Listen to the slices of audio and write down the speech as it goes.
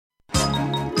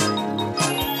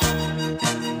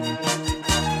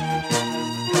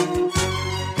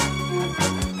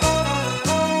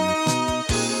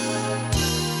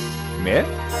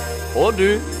Og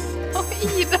du. Og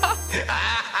Ida.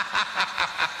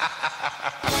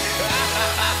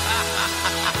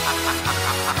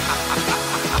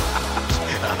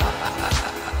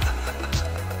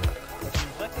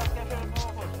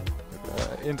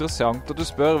 Interessant at du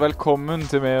spør. Velkommen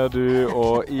til meg og du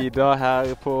og Ida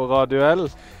her på Radio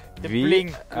L. Vi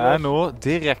er nå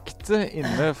direkte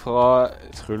inne fra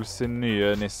Truls sin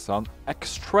nye Nissan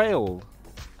X-Trail.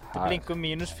 Det blinker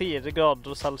minus 4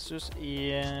 grader Celsius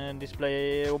i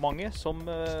displayomanget, som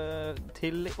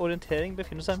til orientering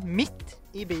befinner seg midt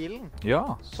i bilen.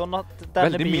 Ja, sånn at denne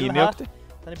veldig bilen miniaktig.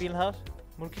 her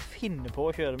må du ikke finne på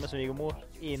å kjøre med svigermor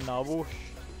i nabos.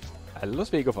 Eller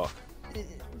svigerfar.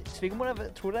 Svigermor,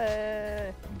 jeg tror det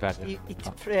er Verre. i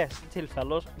de fleste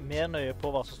tilfeller mer nøye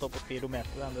på hva som står på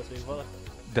speedometer enn det svigerfar er.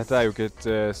 Dette er jo ikke et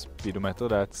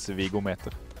speedometer, det er et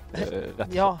svigometer. Rett og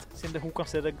slett. Ja, siden hun kan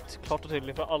se det klart og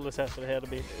tydelig fra alle seter i hele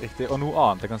bilen. Riktig. Og noe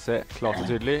annet jeg kan se klart og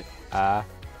tydelig er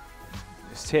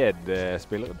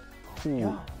CD-spilleren.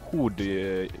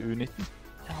 Hode-uniten.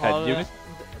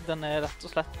 Head-uniten. Den er rett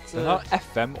og slett Den har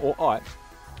FM og AM.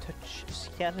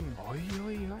 touchskjerm. Oi.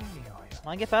 Den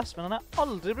har en GPS, men den er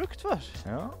aldri brukt før.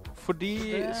 Ja, for de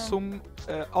som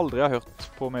aldri har hørt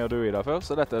på meg og du Ida før,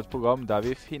 så dette er et program der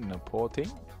vi finner på ting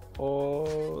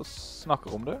og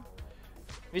snakker om det.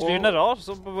 Hvis lyden er rar,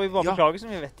 så må vi bare beklage,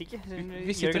 som vi vet ikke.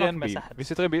 Vi sitter i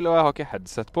en bil, og jeg har ikke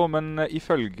headset på, men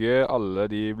ifølge alle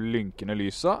de blinkende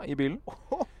lysa i bilen,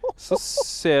 så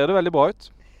ser det veldig bra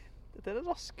ut. Dette er det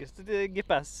raskeste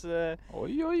GPS.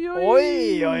 Oi!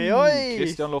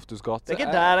 Kristian Loftus gate. Det er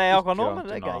ikke der jeg er akkurat nå, men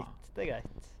det er greit. Det er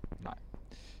greit. Nei.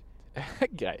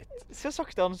 Greit. Se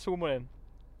sakte han zoomer inn.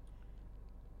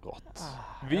 Rått.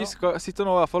 Vi sitter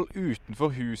nå i hvert fall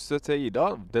utenfor huset til Ida,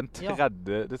 det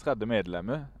tredje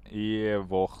medlemmet i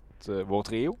vår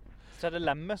trio. Tredje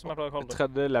lemmet, som jeg pleier å kalle det.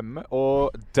 Tredje lemmet,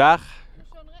 og der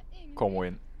kommer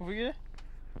hun inn. Hvorfor ikke det?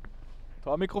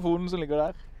 Ta mikrofonen som ligger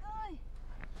der.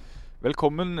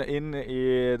 Velkommen inn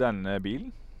i denne bilen.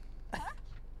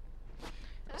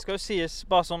 Det skal jo sies,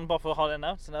 bare for å ha det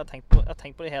nevnt, så jeg har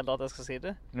tenkt på det hele at jeg skal si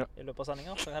det i løpet av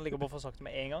sendingen, så jeg kan ligge bare for sagt det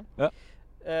med en gang. Ja.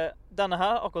 Denne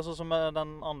her, akkurat sånn som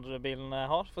den andre bilen jeg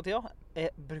har for tida, er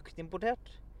brukt importert.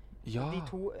 Ja. De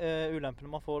to ulempene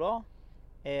man får da,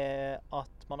 er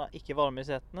at man har ikke varme i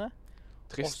setene.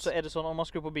 Trist. Og så er det sånn, når man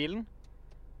skrur på bilen,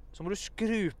 så må du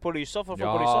skru på lyset for å få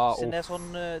på lyset. Siden det er sånn,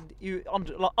 i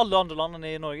alle andre land enn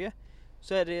i Norge,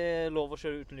 så er det lov å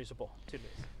kjøre uten lyset på,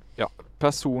 tydeligvis. Ja,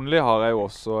 personlig har jeg jo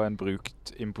også en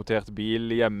brukt importert bil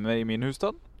hjemme i min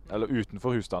husstand. Eller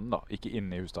utenfor husstanden da, ikke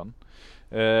inne i husstanden.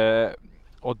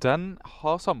 Og den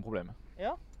har samme problemet.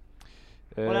 Ja.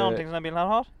 Og den andre ting som denne bilen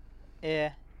her har,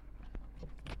 er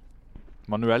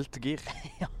manuelt gir.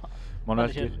 Ja.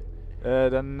 Manuelt gir.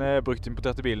 Den brukt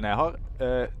importerte bilen jeg har,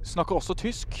 snakker også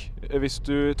tysk. Hvis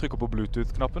du trykker på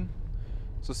Bluetooth-knappen,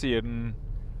 så sier den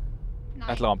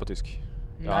et eller annet på tysk.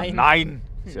 Ja, nein!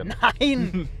 Sier den.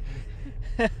 Nein!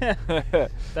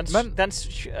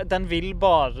 den vil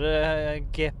bare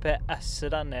GPS-e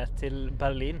deg ned til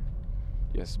Berlin.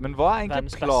 Yes, men hva er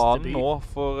egentlig planen nå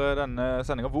for denne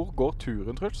sendingen? Hvor går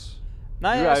turen, Truls?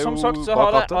 Nei, som sagt så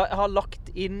har jeg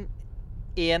lagt inn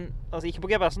altså ikke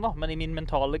på GPS-en da, men i min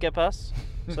mentale GPS,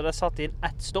 så det er satt inn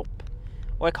ett stopp.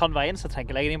 Og jeg kan veien, så jeg trenger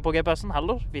ikke legge det inn på GPS-en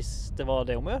heller, hvis det var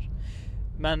det om å gjøre.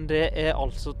 Men det er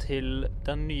altså til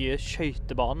den nye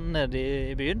skøytebanen nede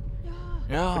i byen.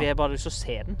 Ja. Fordi jeg bare har lyst til å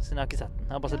se den, siden jeg har ikke sett den.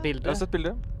 Jeg har bare sett bildet. Jeg har sett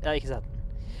bildet. Jeg har ikke sett den.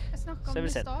 Jeg snakket om det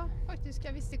i stad, faktisk.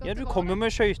 Jeg visste ikke at det var det. Ja, du kom jo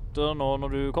med skøyter nå når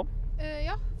du kom.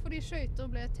 Ja, fordi skøyter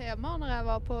ble tema når jeg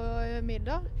var på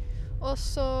middag. Og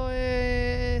så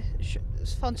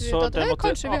fant vi ut at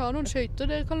kanskje vi har noen skøyter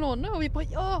dere kan låne. Og vi bare,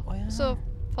 ja! Så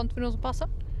fant vi noen som passet.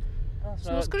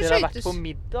 Så nå skal det skøytes. Dere har vært på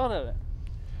middag, dere.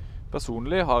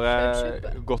 Personlig har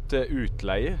jeg gått til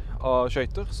utleie av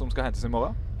skøyter som skal hentes i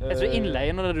morgen. Jeg tror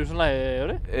innleie når det er du som leier, gjør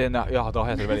det? Nei, ja, da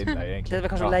heter det vel innleie egentlig. Det er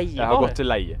vel kanskje leie bare? Jeg har gått til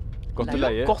leie. Gått til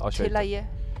leie av skøyter.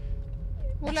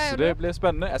 Hvor leier så du? det blir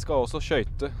spennende. Jeg skal også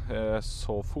skøyte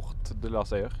så fort det lar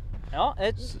seg gjøre. Ja,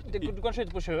 du kan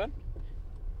skøyte på sjøen.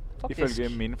 Faktisk. Ifølge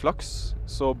min flaks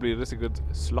så blir det sikkert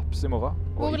slaps i morgen.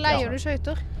 Hvor leier du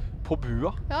skøyter? På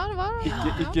bua. Ja, det var det.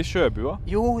 Ikke sjøbua.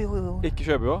 Jo. Ikke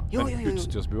sjøbua, men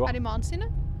utstyrsbua. Er de mannen sine?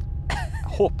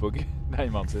 Jeg håper ikke det er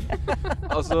imanen sin.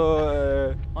 Altså...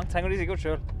 Man trenger de sikkert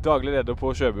selv. Daglig leder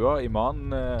på sjøbua,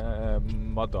 Iman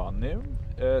Madanium.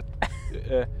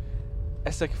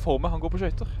 Jeg ser ikke for meg han går på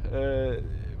skøyter.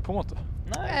 På en måte.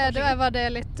 Nei, var det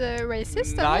litt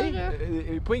racist? Nei,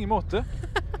 eller? på ingen måte.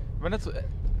 Men jeg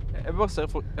ser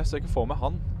ikke for meg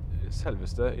han,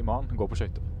 selveste Iman, går på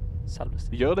skøyter.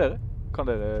 Selveste. Gjør dere? Kan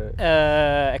dere...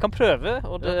 Jeg kan prøve,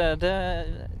 og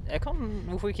jeg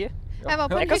Hvorfor ikke? Jeg var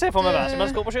på Jeg en kan se for meg hvem som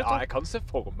helst går på Ja, skytter. jeg kan se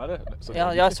for meg det.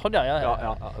 Ja, sånn, ja.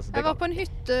 Altså, Jeg var på en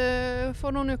hytte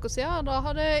for noen uker siden. Da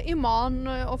hadde Iman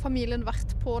og familien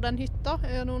vært på den hytta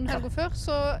noen helger før.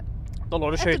 Så Da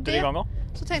lå det skøyter i ganger.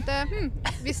 Så tenkte jeg,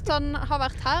 hvis han har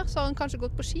vært her, så har han kanskje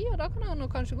gått på ski, og da kan han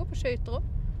kanskje gå på skøyter også.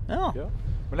 Ja.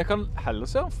 Men jeg kan heller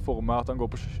se for meg at han går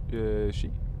på ski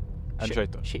enn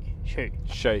skøyter. Ski,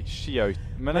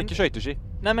 men ikke skøyteski.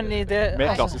 Nei, men i det...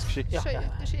 Mer klassisk ski.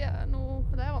 Skøyteski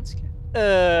det er vanskelig.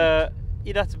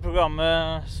 I dette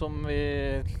programmet som vi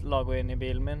lager inn i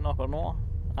bilen min akkurat nå,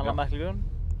 eller merkelig grunn,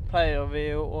 pleier vi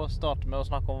jo å starte med å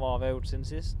snakke om hva vi har gjort siden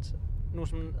sist. Noe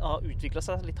som har utviklet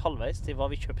seg litt halvveis til hva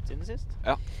vi kjøpte siden sist.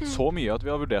 Ja, så mye at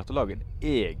vi har vurdert å lage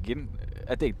et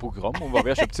eget program om hva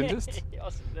vi har kjøpt siden sist.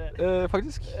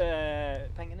 Faktisk.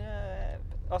 Pengene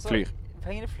flyr.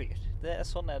 Pengene flyr.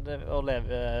 Sånn er det å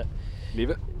leve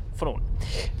livet for noen.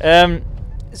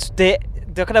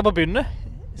 Da kan jeg bare begynne,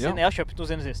 siden jeg har kjøpt noe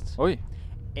siden sist. Oi.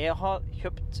 Jeg har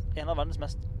kjøpt en av verdens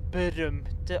mest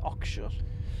berømte aksjer.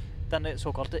 Denne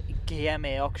såkalte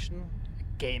GME-aksjen.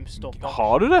 GameStop-aksjer.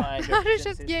 Har du det? Har du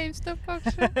kjøpt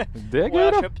GameStop-aksjer? Det er gøy, da. Og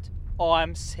jeg har kjøpt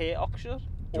AMC-aksjer.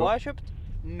 Og jeg har kjøpt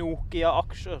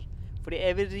Nokia-aksjer. Fordi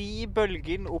jeg vil ri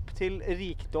bølgen opp til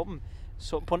rikdom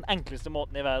på den enkleste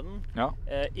måten i verden.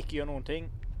 Ikke gjøre noen ting.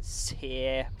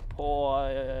 Se på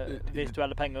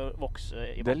virtuelle penger vokse i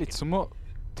banken. Det er litt som å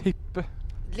tippe.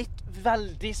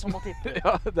 Veldig som å tippe.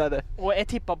 Ja, det er det. Og jeg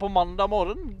tippet på mandag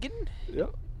morgen.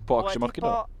 Ja, på aksjemarkedet.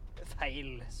 Og jeg tippet feil,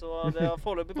 så det har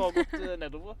foreløpig bare gått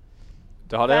nedover.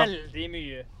 Det har det, ja. Veldig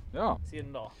mye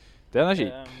siden da. Det er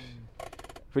kjipt.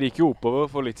 For det gikk jo oppover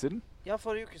for litt siden. Ja,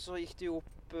 forrige uke så gikk det jo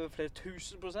opp flere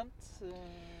 1000%.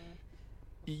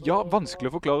 Ja,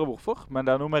 vanskelig å forklare hvorfor, men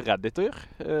det er noe med Reddit å gjøre.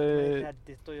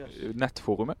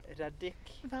 Nettforumet.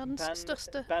 Verdens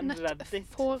største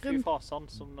nettforum.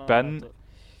 nettforum. Ben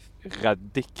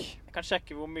Reddit. Jeg kan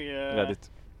sjekke hvor mye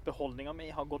beholdningen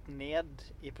min har gått ned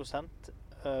i prosent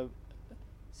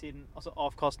siden, altså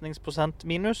avkastningsprosent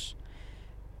minus.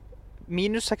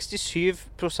 Minus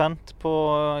 67% på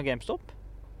GameStop.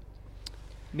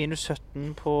 Minus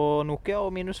 17 på Nokia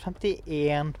og minus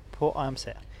 51 på AMC.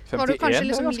 Var du kanskje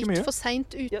liksom litt for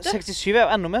sent ute? Ja, 67 er jo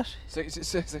enda mer.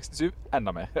 67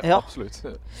 enda mer, absolutt.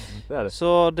 Det er det.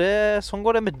 Så sånn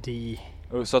går det med de.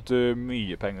 Satt du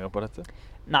mye penger på dette?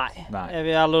 Nei. Jeg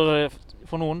vil heller,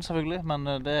 for noen selvfølgelig, men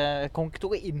jeg kommer ikke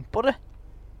til å gå inn på det.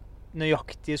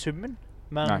 Nøyaktige summen.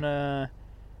 Men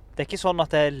det er ikke sånn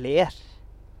at jeg ler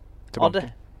av det.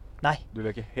 Nei. Du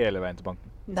ler ikke hele veien til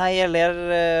banken? Nei, jeg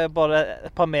ler bare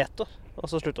et par meter, og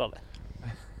så slutter jeg det.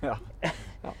 Ja.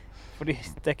 Fordi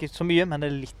det er ikke så mye, men det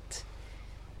er litt.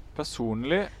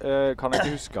 Personlig kan jeg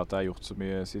ikke huske at jeg har gjort så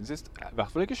mye siden sist. I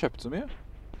hvert fall ikke kjøpt så mye.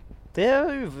 Det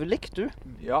er ulikt, du.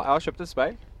 Ja, jeg har kjøpt et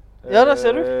speil. Ja, det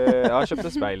ser du. Jeg har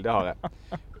kjøpt et speil, det har jeg.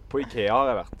 På IKEA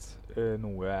har jeg vært.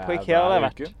 På IKEA har jeg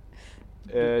vært.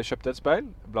 Kjøpte et speil,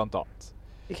 blant annet.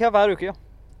 IKEA hver uke, ja.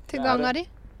 Til gang av de?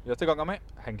 Ja, til gang av meg.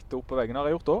 Hengte opp på veggen har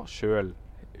jeg gjort også, selv.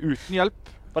 Uten hjelp.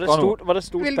 Var det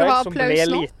stort speil som ble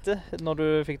lite når du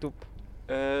fikk det opp?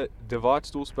 Det var et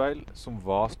stort speil som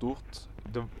var stort.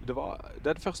 Det er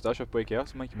det første jeg har kjøpt på IKEA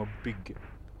som man ikke må bygge.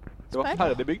 Det var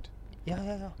ferdig bygd. Ja.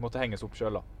 Måtte henges opp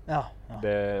selv da. Ja.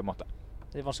 Det måtte jeg.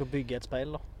 Det er vanskelig å bygge et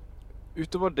speil da.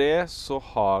 Utover det så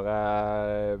har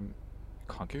jeg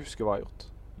kan ikke huske hva jeg har gjort.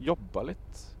 Jobbet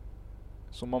litt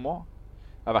som man må.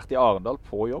 Jeg har vært i Arendal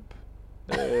på jobb.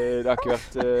 Det har ikke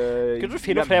vært Kunne du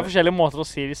finne flere forskjellige måter å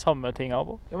si de samme tingene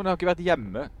på? Ja, men jeg har ikke vært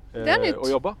hjemme og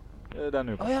jobbet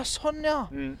denne uka. Ja, sånn ja.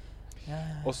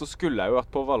 Og så skulle jeg jo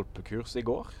vært på valpekurs i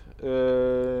går,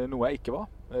 noe jeg ikke var,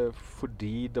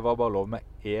 fordi det var bare lov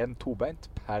med 1 tobeint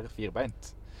per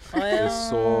 4-beint.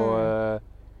 Så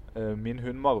min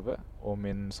hund Marve og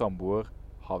min samboer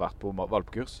har vært på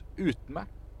valpekurs uten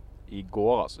meg. I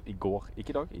går, altså. I går.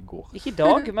 Ikke i dag, i går. Ikke i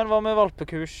dag, men hva med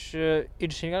valpekurs?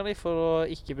 Unnskyldninger de for å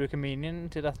ikke bruke minien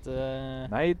til dette?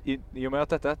 Nei, i og med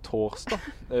at dette er torsdag,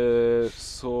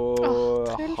 så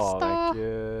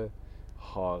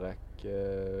har jeg ikke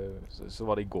så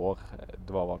var det i går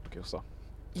det var valpekurs da.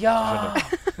 Ja!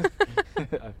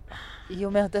 I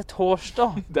og med at det er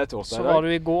torsdag, så var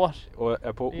du i går. Og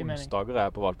på onsdager er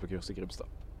jeg på valpekurs i Grimstad.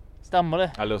 Stemmer det?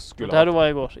 Eller skulle Der du var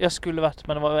i går. Jeg skulle vært,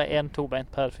 men det var 1 tobeint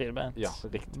per 4-beint. Ja,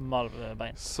 riktig.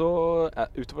 Malvebein. Så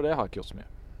utover det har jeg ikke gjort så mye.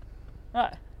 Nei.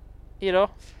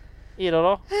 Ida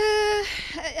da?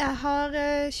 Jeg har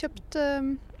kjøpt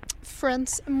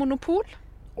Friends Monopol.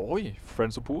 Oi,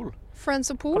 Friends of Pool. Kan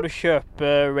du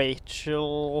kjøpe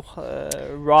Rachel,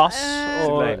 Ross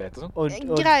og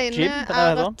Jim? Greiene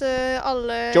er at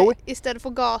alle, i stedet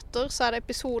for gater, så er det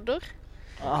episoder.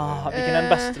 Hvilken er den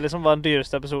beste, liksom? Hva er den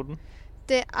dyreste episoden?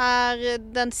 Det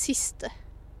den siste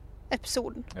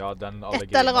episoden. Ja, den alle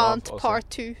Et eller griner av, annet også. part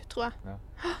 2, tror jeg. Ja.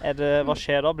 Hva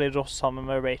skjer da? Blir Ross sammen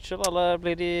med Rachel, eller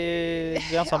blir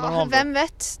han sammen med noen andre? Hvem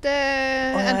vet?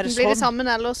 Enten blir de sammen,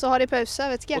 eller så har de pause,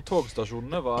 jeg vet ikke. Og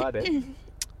togstasjonene, hva er det?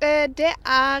 Det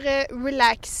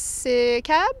Relax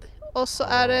Cab, og så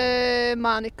det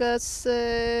Monica's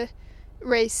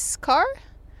Race Car,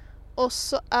 og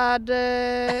så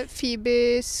det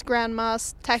Phoebe's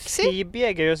Grandma's Taxi. Phoebe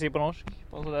er gøy å si på norsk,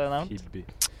 bare så det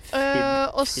nevnt.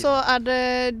 Og så det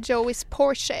Joey's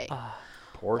Porsche.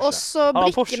 Porsche. Og så Har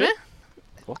han brikkene. Porsche?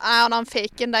 Nei, han har en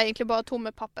faken, det egentlig bare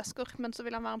tomme pappesker, men så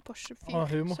vil han være en Porsche-fyr,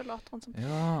 humor. så later han som.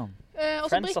 Ja. Og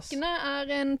så brikkene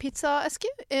en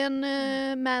pizzaeske, en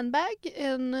manbag,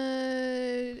 en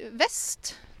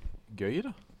vest, Gøy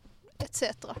da. et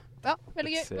cetera. Ja,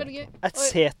 veldig gøy, veldig gøy. Et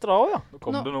seter da også, ja. Nå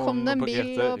kom Nå det noen kom det en bil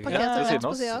og parkerte parkerte rett ved rett siden på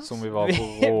av siden. oss, som vi var på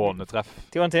rånetreff.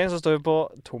 Til en ting så står vi på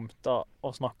tomta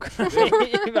og snakker.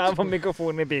 Vi er på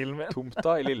mikrofonen i bilen min.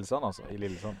 Tomta i Lillesand, altså. I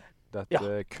Lillesand. Dette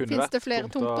kunne Finnes vært det flere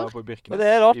tomter? på Birkenes. Og det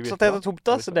er rart i at det Virkeland. heter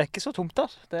tomta, så det er ikke så tomt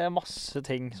der. Det er masse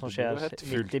ting som Det skjer burde hett midt i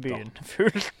fullt byen.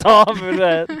 Fullt av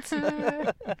mulighet.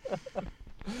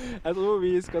 Jeg tror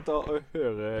vi skal ta og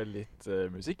høre litt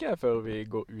musikk her, før vi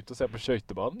går ut og ser på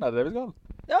skøytebanen. Er det det vi skal?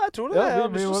 Ja, jeg tror det. Ja, Jeg har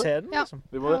vi lyst til må å se det. den, Ja. liksom.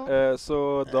 Vi må det. Så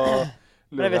da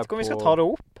Men jeg vet ikke om vi skal ta det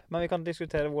opp, men vi kan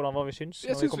diskutere hva vi syns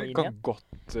Jeg når vi synes kommer vi inn kan igjen.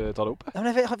 godt ta det opp. Ja,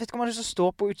 men jeg vet ikke om man har lyst til å stå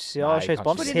på utsida av Nei,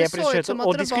 skøytebanen, kanskje Fordi se det på de så ut skøytene som og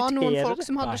at det var noen diskutere folk det.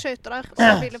 som hadde Nei. skøyter der, og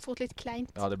så blir det fort litt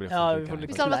kleint. Ja, det blir Ja, fort vi litt får kleint.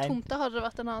 Hvis det hadde vært kleint. tomter, hadde det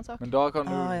vært en annen sak. Men da kan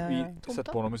Ja. vi Tomta.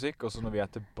 sette på noe musikk, og så når vi er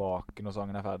tilbake når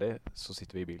sangen er ferdig, så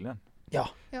sitter vi i bilen igjen. Ja.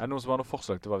 Ja. Er det noen som har noen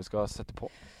forslag til hva vi skal sette på?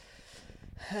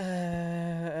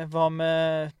 Hva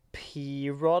med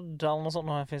P-Rod eller noe sånt?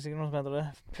 Nå finnes ikke noe som heter det.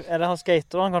 Er det han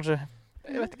skateren, kanskje?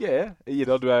 Jeg vet ikke jeg.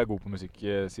 Ida, du er god på musikk.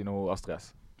 Si noe Astrid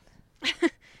S.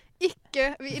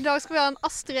 Ikke. I dag skal vi ha en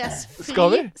Astrid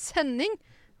Skal vi? S-fri sending.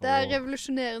 Det er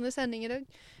revolusjonerende sending i dag.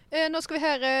 Nå skal vi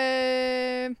høre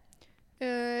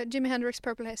Jimi Hendrix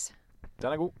Purple Haze.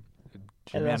 Den er god.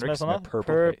 Er Jimi det den som er Hendrix sånn med da?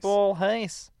 Purple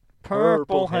Haze.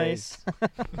 Purple Haze.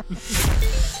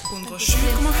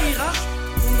 107,4,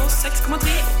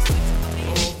 106,3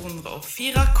 og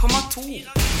 104,2.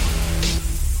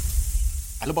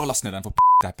 Eller bare last ned den for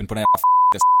appen på den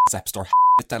App Store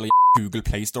eller Google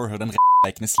Play Store. Hør den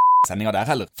lekende sendinga der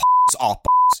heller.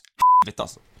 Helvete,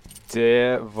 altså.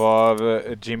 Det var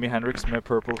Jimi Hendrix med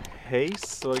Purple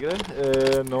Haze, var det ikke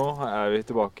det? Nå er vi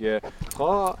tilbake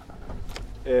fra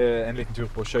en liten tur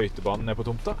på skøytebanen ned på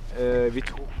tomta. Vi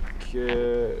tok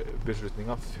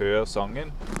beslutningen før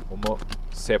sangen om å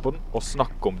se på den og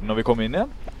snakke om den når vi kommer inn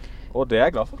igjen. Og det er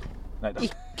jeg glad for. Neida.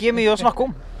 Ikke mye å snakke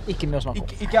om. Ikke mye å snakke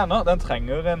om. Ikke ennå. Den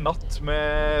trenger en natt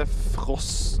med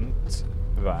frossent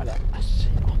vær.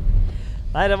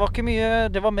 Nei, det var ikke mye.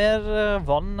 Det var mer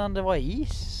vann enn det var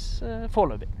is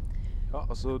foreløpig. Ja,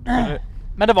 altså, du kunne...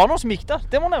 Men det var noe som gikk der.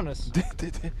 Det må nevnes.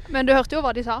 Men du hørte jo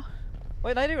hva de sa.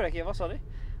 Oi, nei, det gjorde jeg ikke. Hva sa de?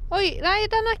 Oi, nei,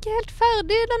 den er ikke helt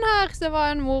ferdig, den her. Så det var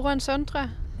en mor og en sønn, tror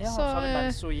jeg. Ja, Så, sa de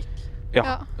mens hun gikk.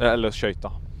 Ja, eller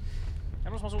skøyta. Er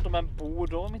det noen som har stått med en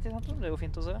bod over midt i sentrum? Det er jo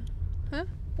fint å se. Hæ?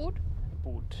 Bod?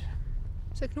 Bod.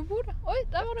 Ser ikke noe bod da. Oi,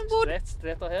 der var det en bod.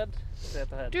 Straight ahead.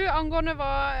 Straight ahead. Du, angående hva,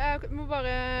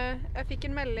 jeg fikk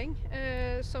en melding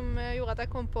som gjorde at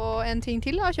jeg kom på en ting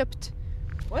til jeg har kjøpt.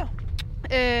 Åja.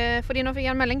 Fordi nå fikk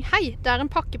jeg en melding. Hei, det er en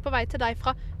pakke på vei til deg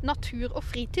fra Natur og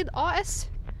Fritid AS.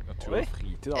 Natur og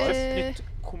fritid, Eh, AS. Nytt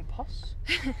kompass.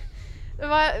 Det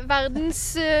var verdens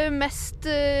mest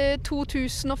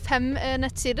 2005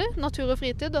 nettside,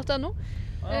 naturogfritid.no.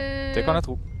 Det kan jeg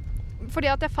tro. Fordi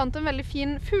at jeg fant en veldig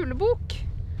fin fuglebok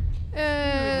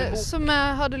som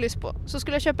jeg hadde lyst på. Så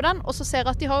skulle jeg kjøpe den, og så ser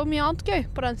jeg at de har mye annet gøy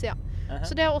på den siden.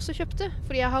 Så det har jeg også kjøpt det,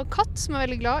 fordi jeg har katt som er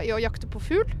veldig glad i å jakte på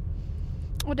fugl.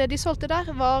 Og det de solgte der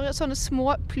var sånne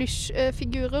små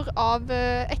plysjfigurer av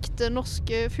ekte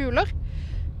norske fugler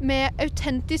med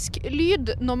autentisk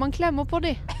lyd når man klemmer på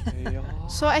dem. Ja.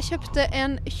 Så jeg kjøpte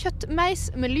en kjøttmeis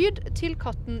med lyd til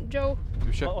katten Joe. Du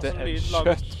kjøpte en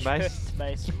kjøttmeis.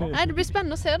 Nei, det blir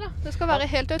spennende å se da. Det skal være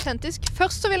helt autentisk.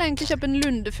 Først så ville jeg egentlig kjøpe en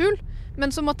lundefugl,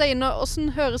 men så måtte jeg inn og,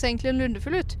 hvordan høres egentlig en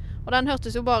lundefugl ut? Og den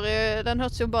hørtes jo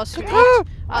bare sur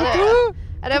ut.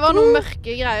 Ja, det var noen mørke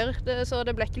greier, så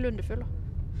det ble ikke lundefugl da.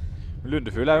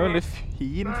 Lundefugl er jo en veldig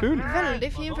fin fugl. Veldig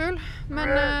fin fugl. Men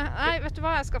nei, vet du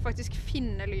hva? Jeg skal faktisk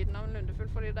finne lyden av en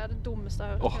lundefugl, fordi det er det dummeste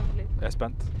jeg har hørt. Åh, jeg er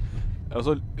spent.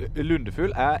 Altså,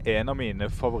 lundefugl er en av mine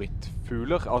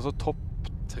favorittfugler. Altså topp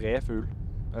 3 fugl.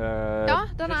 Ja,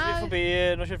 den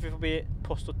er... Nå kjørte vi forbi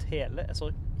Post og Tele. Altså,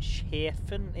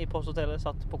 sjefen i Post og Tele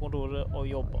satt på kontoret og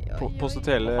jobbet. Post og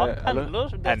Tele, Han pendler eller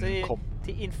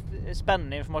til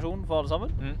spennende informasjon for alle sammen.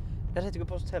 Det heter ikke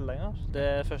Post og Tele lenger. Det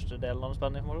er første delen av den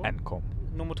spennende informasjon. Nkom.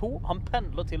 Nummer 2, han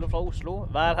pendler til og fra Oslo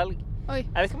hver helg. Oi.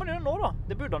 Jeg vet ikke om han gjør det nå da.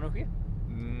 Det burde han jo ikke.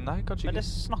 Nei, kanskje Men ikke. det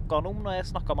snakket han om når jeg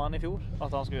snakket med han i fjor,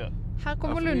 at han skulle gjøre. Her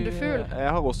kommer lundefugl. Jeg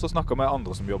har også snakket med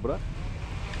andre som jobber der.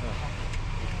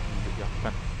 Ja,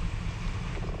 men...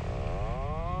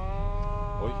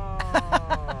 Oi.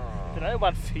 Det er jo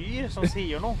bare en fyr som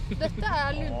sier noe. Dette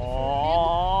er lundefugl.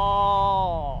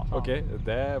 Ok,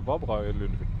 det var bra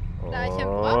lundefugl. Det er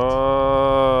kjemperart.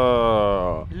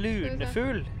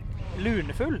 Lunefugl.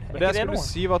 Lunefugl? Men det jeg skulle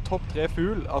si var topp 3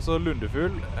 fugl. Altså,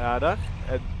 lundefugl er der.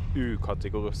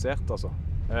 Ukategorisert, altså.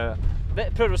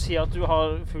 Prøver du å si at du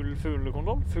har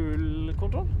fuglekontroll?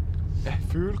 Fuglekontroll?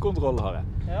 Fuglekontroll har jeg.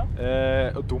 Ja.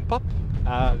 Og Dompap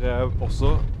er også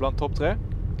blant topp 3.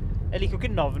 Jeg liker jo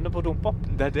ikke navnet på Dompap.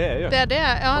 Det er det jeg gjør. Det er det,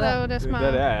 ja, det er jo det som er... Det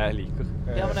er det jeg liker.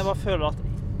 Ja, men jeg bare føler at...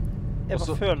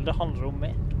 føler det handler om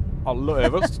meg. Aller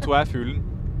øverst tror jeg fuglen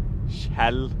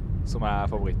Kjell som er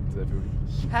favorittfuglen.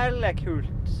 Kjell er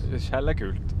kult. Kjell er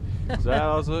kult. Så det er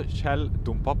altså Kjell,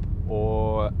 Dompap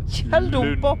og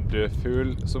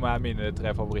lundefugl som er mine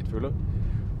 3 favorittfugler.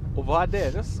 Og hva er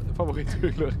deres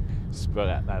favorittfugler? Spør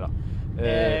jeg. Neida.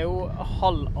 Det er jo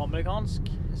halvamerikansk.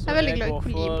 Jeg er veldig glad i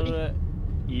kolibri.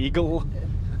 Eagle.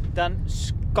 Den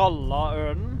skalla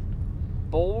ørnen.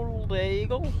 Bold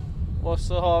eagle. Og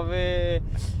så har vi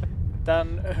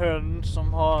den hønen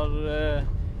som har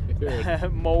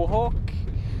Mohawk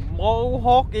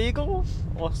eagle.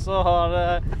 Og så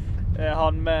har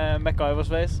han med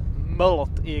MacGyver-sveis.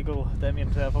 Mullet eagle. Det er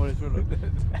mine 3 favorittfugler.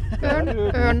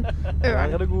 Ørn. Her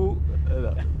er det god.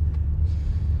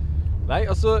 Nei,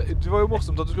 altså, det var jo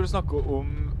morsomt at du skulle snakke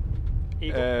om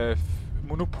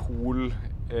monopol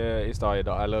i stedet,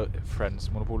 eller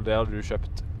Friends monopol. Det har du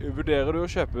kjøpt. Vurderer du å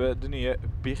kjøpe det nye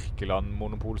Birkeland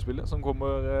monopolspillet som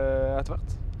kommer etter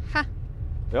hvert? Hæ?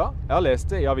 Ja, jeg har lest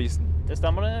det i avisen. Det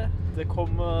stemmer det. Det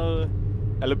kommer...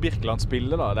 Eller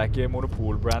Birkeland-spillet da, det er ikke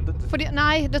monopol-branded.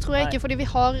 Nei, det tror jeg ikke, fordi vi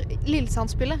har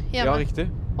Lillesand-spillet hjemme. Ja, riktig.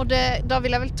 Og da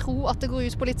vil jeg vel tro at det går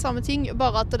ut på litt samme ting,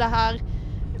 bare at det her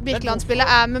Birkeland-spillet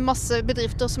er med masse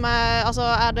bedrifter som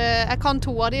jeg kan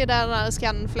 2 av de, det er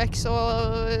Scanflex og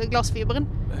Glassfiberen.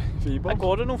 Fiber. Her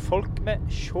går det noen folk med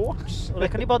shorts, og det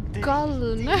kan de bare...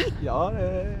 Galne! Ja,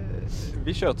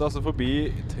 vi kjørte altså forbi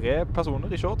 3 personer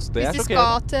i shorts. Det er sjokkerende. Hvis de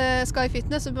skal til Sky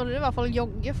Fitness, så burde de i hvert fall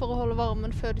jogge for å holde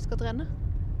varmen før de skal trene.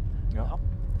 Ja. Det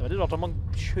er veldig rart at man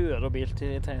kjører bil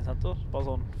til treningssenter, bare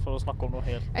sånn for å snakke om noe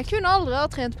helt... Jeg kunne aldri ha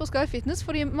trent på Sky Fitness,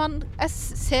 fordi jeg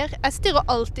stirrer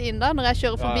alltid inn der når jeg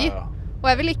kjører forbi. Ja. Og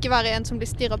jeg vil ikke være en som blir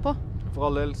stirret på. For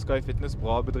all del, Sky Fitness,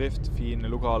 bra bedrift, fine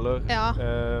lokaler,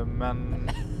 men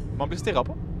man blir stirret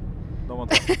på når man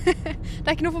tar. Det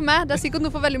er ikke noe for meg, det er sikkert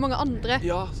noe for veldig mange andre.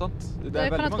 Ja, sant. Det er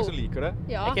veldig mange som liker det.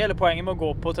 Ja. Er ikke hele poenget med å gå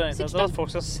på treningssenter at folk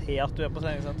skal se at du er på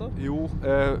treningssenter? Jo,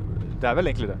 det er vel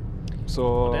egentlig det. Så...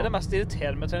 Og det er det mest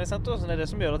irriterende med treningssenter, så det er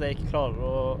det som gjør at jeg ikke klarer å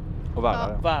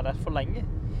være der for lenge.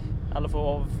 Eller for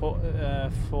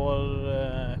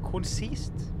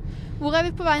konsist. Hvor er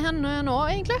vi på vei hen nå,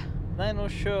 egentlig? Nei, nå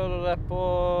kjører jeg på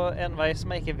en vei som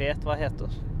jeg ikke vet hva heter.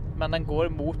 Men den går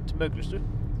mot Møglestu.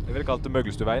 Jeg ville kalt det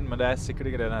Møglestuveien, men det er sikkert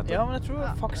ikke det den heter. Ja, men jeg tror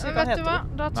faktisk ikke den heter det.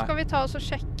 Da skal vi ta oss og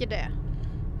sjekke det.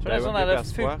 Så det er sånn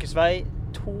fylkesvei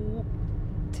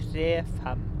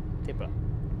 235, tipper jeg.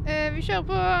 Vi kjører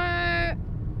på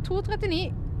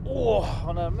 239. Åh,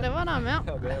 var nærme. Det var nærme, ja.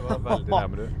 Ja, det var veldig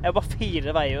nærme du. Jeg er bare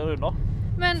 4 veier unna.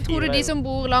 Men tror du de som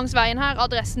bor langs veien her,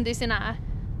 adressen de sin er?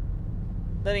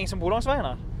 Det er ingen som bor langs veien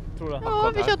her, tror du? Ja,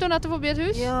 vi kjørte jo nettopp forbi et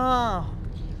hus.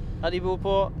 Ja, de bor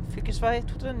på fylkesvei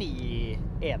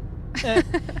 291.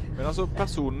 Men altså,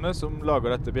 personene som lager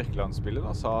dette Birkeland-spillet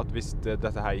da, sa at hvis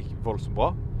dette her gikk voldsomt bra,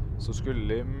 så skulle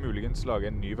de muligens lage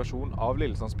en ny versjon av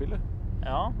Lillesand-spillet.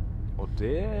 Ja. Og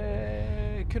det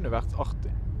kunne vært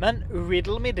artig. Men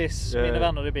riddle me this, mine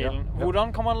venner i bilen. Ja.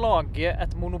 Hvordan kan man lage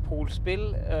et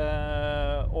monopolspill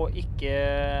og ikke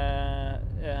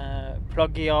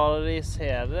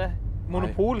plagiarisere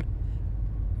monopol? Nei.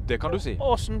 Det kan du si.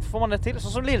 Hvordan får man det til?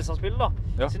 Sånn som Lillesand-spillet da.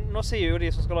 Ja. Nå sier jo de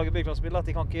som skal lage Birkeland-spillet at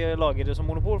de kan ikke lage det som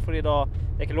monopol, fordi da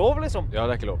det er ikke lov, liksom. Ja,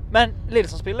 det er ikke lov. Men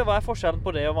Lillesand-spillet, hva er forskjellen på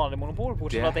det og vanlig monopol?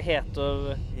 Bortsett fra at det heter...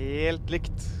 Helt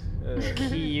likt.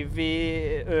 Kiwi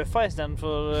Øfa i stedet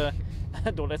for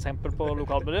et dårlig eksempel på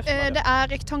lokalbedrift. Det er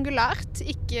rektangulært,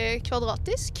 ikke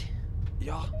kvadratisk.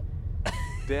 Ja,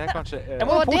 det er kanskje...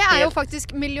 Og det er jo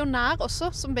faktisk millionær også,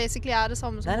 som basically er det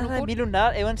samme som monopol.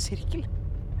 Millionær er jo en sirkel.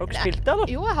 Har du ikke spilt det,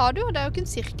 eller? Jo, jeg har det jo. Det er jo ikke en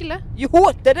sirkel, det. Jo,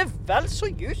 det er det vel så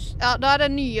just. Ja, da er det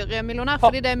nyere millionær,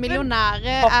 fordi det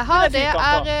millionære jeg har, det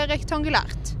er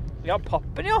rektangulært. Ja,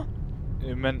 pappen, ja.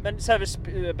 Men Men selve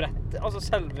brettet, altså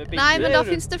selve bildet... Nei, men da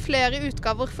finnes det flere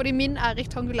utgaver, fordi min er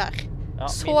rektangulær. Ja,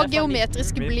 Så min er fra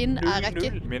geometrisk blind er jeg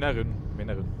ikke. 0-0. min er rund.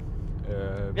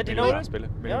 Ja, din er Millionærspillet.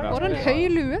 Ja, Var det en høy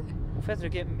lue? Hvorfor heter du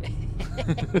ikke...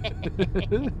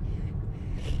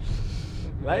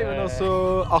 Nei, men også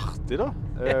artig da.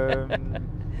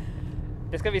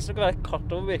 Det skal vise dere være et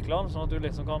kart over Birkeland, sånn at du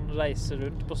liksom kan reise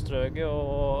rundt på strøget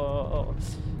og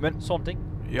Men sånne ting.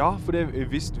 ja, for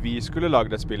hvis vi skulle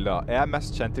laget et spill da, jeg er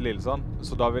mest kjent i Lillesand,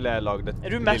 så da ville jeg laget et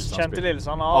Er du mest kjent i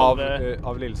Lillesand-spill. Lillesand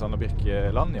Av Lillesand og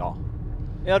Birkeland, ja.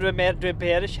 Ja, du er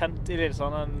bedre kjent i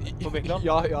Lillesand enn på Birkeland?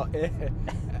 Ja,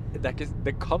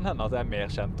 det kan hende at jeg er mer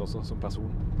kjent også som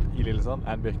person i Lillesand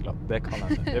enn Birkeland. Det kan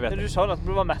hende, det vet jeg. Du sa jo at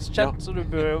du var mest kjent, Ja. så du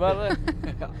bør jo være...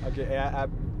 Ja, ok, jeg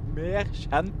er mer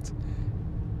kjent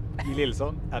i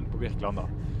Lillesand enn på Birkeland da.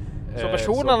 Som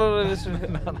person, eller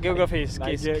geografisk?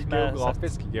 Nei,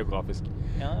 geografisk.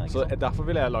 Ja, ikke Så sant? derfor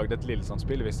ville jeg laget et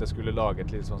Lillesandspill hvis jeg skulle lage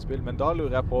et Lillesandspill. Men da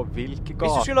lurer jeg på hvilke gater...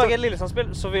 Hvis du skulle lage et Lillesandspill,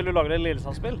 så ville du lage et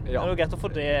Lillesandspill. Ja. Det er jo greit å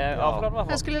få det avklart i hvert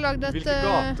Jeg fall. skulle lagd et Hvilke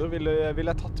gater ville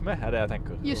jeg tatt med, er det jeg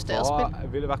tenker. Justerspill.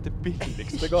 Hva ville vært det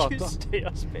billigste gata?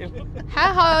 Justerspill.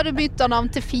 Her har det byttet navn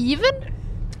til Fiven.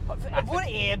 Hvor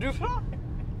er du fra?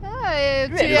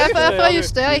 Jeg er fra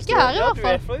Justøya, ikke her i hvert Du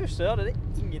er fall. fra Justøya, det er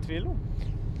det ingen tvil om.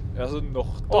 Altså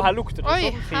Norton, Og her lukter det Oi,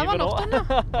 som her var Fiven Norton,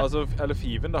 også. altså, eller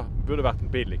Fiven da, burde vært den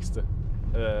billigste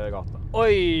gata.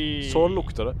 Oi! Så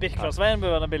lukter det. Birkelandsveien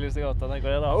bør være den billigste gata,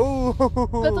 tenker jeg da.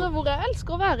 Vet dere hvor jeg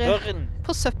elsker å være? Døren.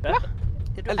 På søpla.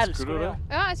 Du Elsker du det? ja.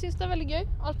 Ja, jeg synes det er veldig gøy.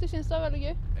 Alltid synes det er veldig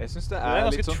gøy. Jeg synes det Det er er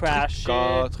ganske litt sånn trashy.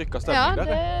 trykka Ja,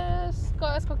 stemning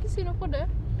der. jeg skal ikke si noe på det.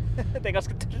 Det er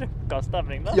ganske trøkka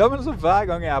stemning da. Ja, men så hver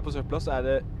gang jeg er på søpla, så er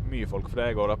det mye folk, for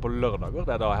jeg går der på lørdager.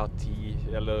 Det er da jeg har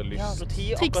tid eller lyst. Ja, så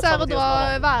tid, Trikset akkurat er å samme tid dra som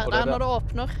alle. være Og der det når det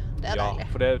åpner. Det er Ja, deilig.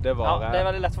 for det Ja, var det er jeg.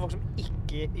 veldig lett for folk som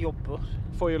ikke jobber.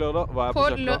 Forrige lørdag var jeg På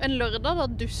på søpla. en lørdag da,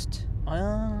 dust. Ah,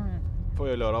 ja.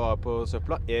 Forrige lørdag var jeg på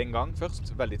søpla en gang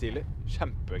først, veldig tidlig.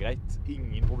 Kjempegreit,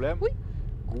 ingen problem. Oi.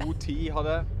 God tid hadde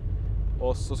jeg.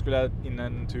 Og så skulle jeg inn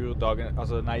en tur dagen,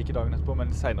 altså nei, ikke dagen etterpå,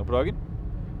 men senere på dagen.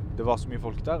 Det var så mye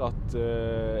folk der at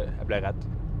jeg ble redd.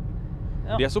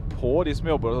 Ja. De er så på, de som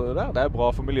jobber der. Det er bra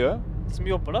for miljøet. De som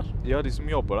jobber der. Ja, de som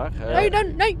jobber der. Nei,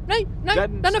 nei,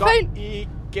 den er feil!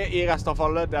 Ikke i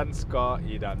restavfallet, den skal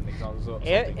i den. Ikke sant? Så,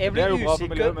 Jeg det blir er jo bra for usikker.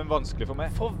 miljøet, men vanskelig for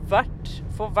meg.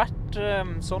 For hvert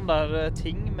sånn der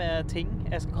ting med ting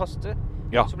jeg skal kaste,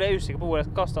 Ja. så blir jeg usikker på hvor jeg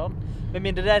skal kaste den. Med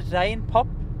mindre det er ren papp,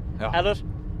 Ja. eller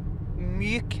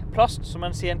myk plast, som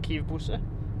man sier en Kiwi-pose.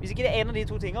 Hvis ikke det er en av de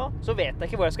to tingene, så vet jeg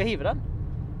ikke hvor jeg skal hive den.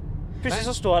 Plutselig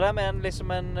så står jeg der med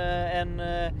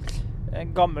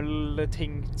en gammel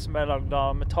ting som er laget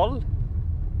av metall,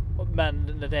 men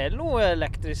det er noe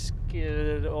elektrisk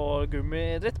og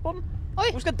gummidritt på den. Oi.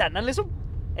 Hvor skal den hen, liksom?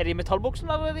 Er det i metallboksen,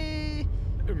 eller er det i...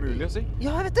 Umulig å si.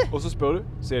 Ja, jeg vet det. Og så spør du,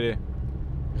 sier de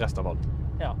restavfall.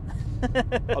 Ja.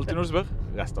 Alltid når du spør,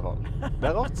 restavfall. Det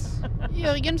er rart.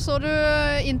 Jørgen, så du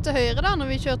inn til høyre da,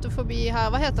 når vi kjørte forbi her?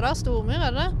 Hva heter det? Stormyr,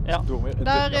 er det? Ja. Stormyr.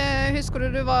 Der husker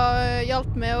du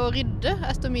hjalp med å rydde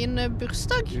etter min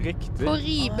bursdag? Riktig. På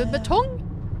rive betong?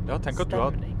 Ja, tenk at du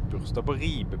har bursdag på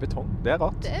ribe betong. Det er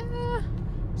rart.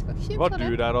 Det skal ikke Var kimse av du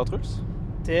det. der da, Truls?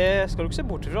 Det skal du ikke se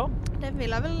bort ifra. Det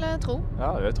vil jeg vel tro,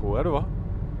 Ja, det tror jeg du var.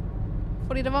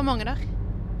 fordi det var mange der.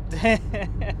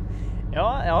 Ja,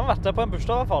 jeg har vært der på en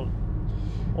bursdag i hvert fall.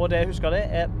 Og det jeg husker det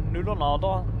er null og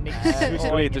nada, niks Jeg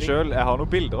husker og lite ingenting. selv. Jeg har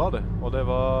noen bilder av det, og det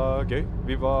var gøy.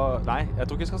 Nei, jeg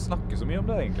tror ikke jeg skal snakke så mye om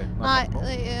det egentlig. Nei,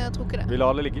 jeg tror ikke det. Vi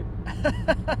lar det ligge.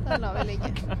 Den lar vi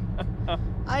ligge.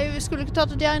 Nei, vi skulle ikke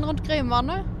tatt det inn rundt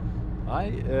Grimvannet. Nei,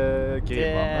 Det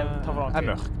tar for lang Grimvannet er tid.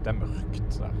 mørkt. Det er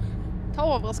mørkt der. Det tar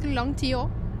overraskende lang tid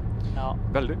også. Ja.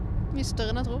 Veldig. Mye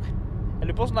større enn jeg tror. Jeg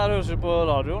lurer på hvordan det høres ut på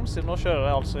radioen, siden nå kjører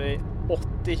jeg altså i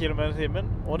 80 km i timen,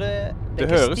 og det er Det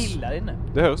ikke høres. stille der inne.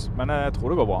 Det høres, men jeg tror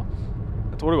det går bra.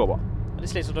 Jeg tror det går bra. Det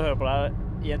er slitsomt å høre på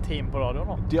deg i en time på radioen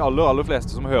nå. De aller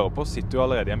fleste som hører på sitter jo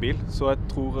allerede i en bil, så jeg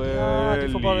tror Ja, de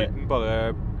får bare- lyden bare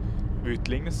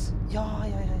utlignes. Ja.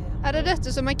 Er det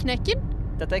dette som er knekken?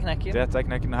 Dette er knekken. Dette er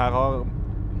knekken. Her har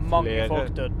Mange flere-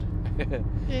 folk dødd.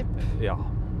 Rip. Ja.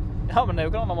 Ja, men det er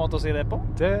jo ikke en annen måte å si det på.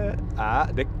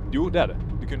 Jo, det er det.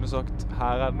 Du kunne sagt,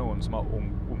 her er det noen som har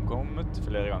omkommet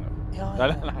flere ganger. Ja.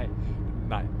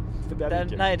 Nei. For det er det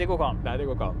ikke. Nei, det går ikke an. Nei, det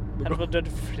går ikke an. Det Jeg går, har dødd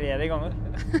flere ganger.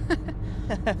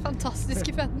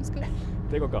 Fantastiske mennesker.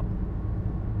 det går ikke an.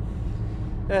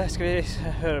 Skal vi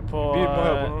høre på... Vi må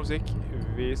høre på noe musikk.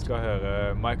 Vi skal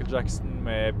høre Michael Jackson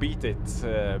med Beat It.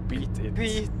 Beat It.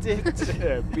 Beat It.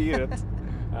 Beat It.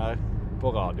 Her på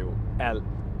Radio L.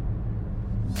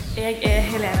 Jeg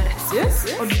Helene Retsius,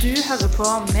 og du hører på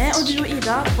meg og du og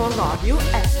Ida på Radio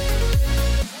L.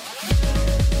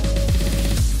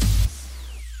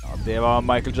 Ja, det var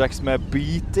Michael Jackson med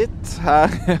Beat It her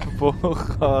på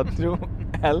Radio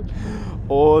L.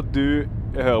 Og du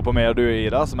hører på meg og du,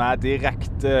 Ida, som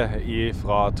direkte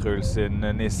fra Truls sin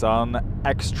Nissan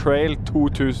X-Trail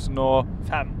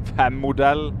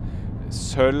 2005-modell.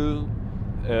 Sølv,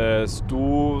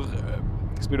 stor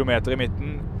speedometer i midten.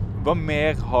 Hva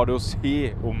mer har du å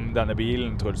si om denne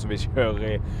bilen, Truls, som vi kjører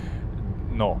i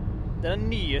nå? Det den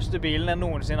nyeste bilen jeg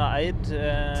noensinne har eid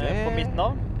på mitt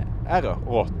navn. Det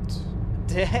rått.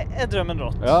 Det drømmen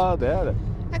rått. Ja, det det.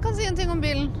 Jeg kan si en ting om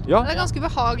bilen. Ja. Det ganske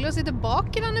behagelig å sitte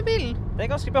bak i denne bilen. Det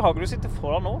ganske behagelig å sitte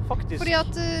foran nå, faktisk. Fordi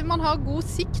at man har god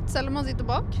sikt selv om man sitter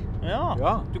bak. Ja.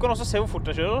 Du kan også se hvor fort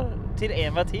jeg kjører til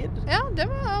enhver tid. Ja, det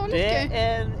var litt gøy.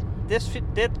 Det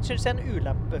synes jeg en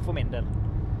ulempe for min del.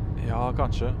 Ja,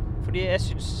 kanskje. Fordi jeg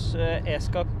synes jeg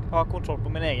skal ha kontroll på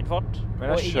min egen fart.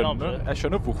 Men jeg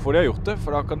skjønner hvorfor de har gjort det,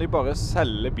 for da kan de bare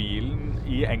selge bilen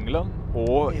i England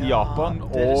og Japan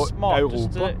og Europa. Det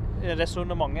smarteste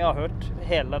resonemanget jeg har hørt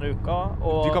hele denne uka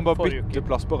og de kan bare forrige bytte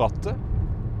plass på rattet,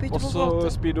 og så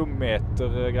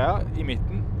speedometergreier i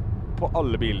midten på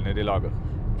alle bilene de lager.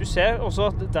 Du ser også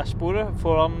at dashbordet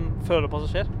foran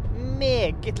førerpassasjer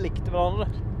meget likt hverandre.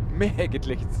 Meget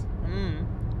likt.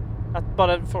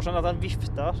 Bare forskjellen at den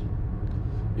vifter.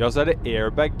 Ja, så det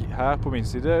airbag her på min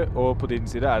side, og på din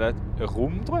side det et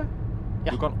rom, tror jeg.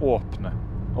 Ja. Du kan åpne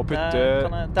og putte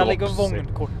der ligger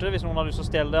vognkortet, hvis noen har lyst til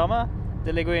å stjele det av meg.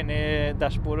 Det ligger inne i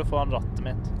dashbordet foran rattet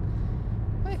mitt.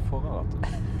 Oi. Foran rattet.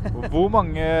 Og hvor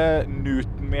mange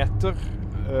newtonmeter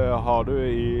har du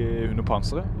under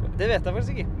panseret? Det vet jeg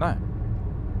faktisk ikke. Nei.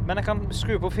 Men jeg kan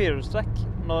skru på firehjulstrekk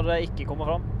når det ikke kommer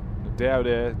fram. Det jo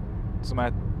det som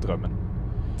drømmen.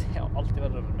 Det har alltid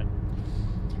vært drømmen min.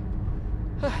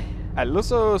 Ellers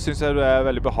så synes jeg det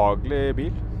veldig behagelig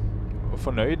bil. Og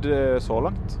fornøyd så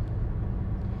langt.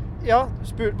 Ja,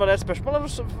 var det et spørsmål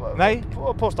eller Nei.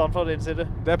 Påstand fra din side?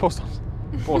 Det påstand.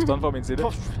 Påstand fra min side.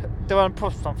 Det var en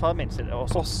påstand fra min side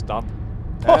også. Påstand.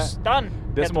 Påstand!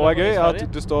 Det som også gøy at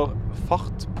det står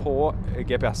fart på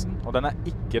GPS-en, og den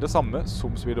ikke det samme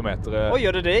som speedometeret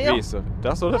gjør det, ja? viser.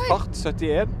 Der står det fart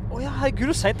 71. Ja,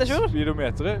 herregud, så sent jeg kjører.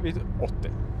 Speedometeret viser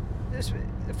 80.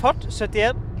 Fart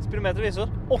 71, speedometeret viser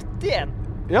 81.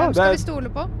 Ja, Hvem skal vi stole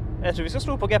på? Jeg tror vi skal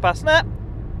stole på GPS-en.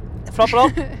 Flapp da.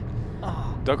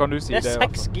 Da kan du si det. Det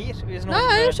 6 gir. Nei,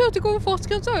 jeg kjørte ikke over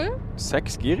fartsgrensa.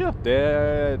 6 gir, ja. Det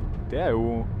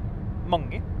jo...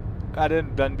 Mange. Det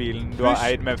den bilen du har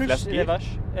eid med flest gir?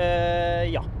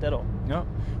 Ja, det da. Ja.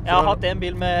 Jeg har hatt jeg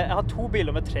har 2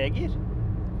 biler med 3 gir.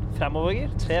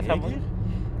 Fremovergir. 3 fremover.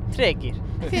 3 gir.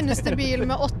 Finnes det bil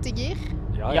med 8 gir?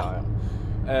 Ja.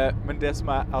 Men det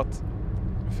som at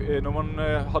når man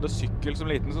hadde sykkel som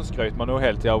liten, så skrøt man jo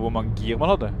hele tiden av hvor mange gir man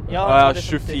hadde. Ja, jeg har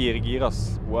 24 gir,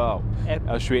 ass. Wow. Jeg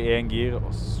har 21 gir,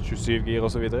 og 27 gir,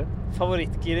 og så videre.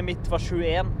 Favorittgiret mitt var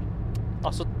 21.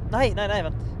 Altså, nei,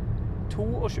 vent.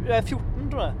 14,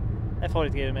 tror jeg,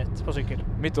 favorittgiret mitt på sykkel.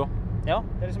 Mitt også. Ja,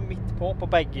 det liksom midt på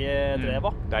begge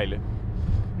dreva. Deilig.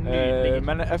 Nydelig.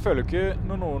 Men jeg føler ikke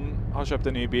når noen har kjøpt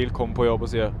en ny bil, kommer på jobb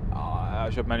og sier jeg har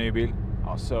kjøpt meg en ny bil.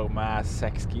 Sør med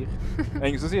 6 gir. Det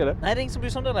ingen som sier det. Nei, det ingen som bryr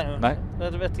seg om det lenger. Nei.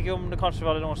 Jeg vet ikke om det kanskje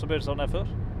var noen som brydde seg om det før.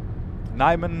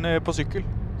 Nei, men på sykkel.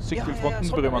 Sykkelfronten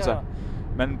sånn, bryr man seg.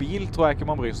 Men bil tror jeg ikke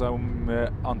man bryr seg om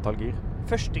antall gir.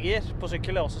 Første gir på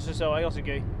sykkel også, synes jeg ganske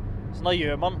gøy. Så da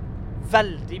gjør man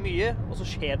veldig mye, og så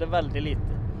skjer det veldig lite.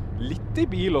 Litt i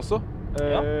bil også.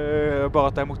 Bare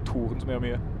at det motoren som gjør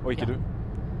mye, og ikke du.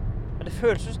 Men det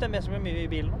føles som det mer som gjør mye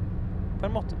i bilen nå. På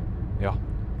en måte. Ja.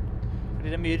 Fordi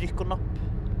det mye rykk og napp.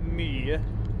 Mye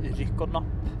rykk og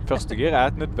napp. Første gir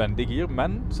et nødvendig gir,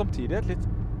 men samtidig et litt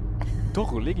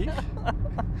dårlig gir.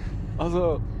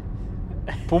 Altså,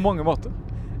 på mange måter.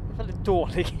 Veldig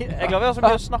dårlig gir. Jeg er glad vi har så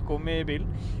mye å snakke om i bilen.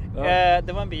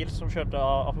 Det var en bil som kjørte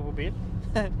av, apropos bil.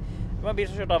 Det var en bil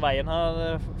som kjørte av veien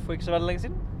her for ikke så veldig lenge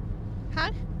siden.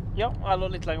 Her? Ja, eller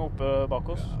litt lenger oppe bak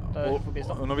oss.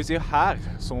 Og når vi sier her,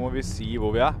 så må vi si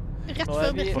hvor vi Rett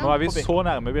før Birkeland. For nå vi så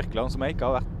nærme Birkeland som jeg ikke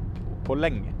har vært på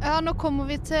lenge. Ja, nå kommer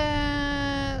vi til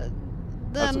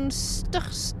den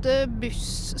største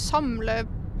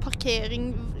buss-samleparkering.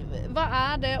 Hva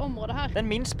det området her? Den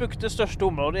minst brukte største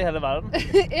området i hele verden.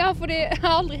 Ja, fordi jeg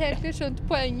har aldri helt skjønt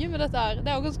poenget med dette her. Det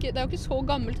er jo ikke så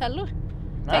gammelt heller.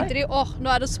 Tenkte de, nå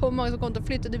det så mange som kommer til å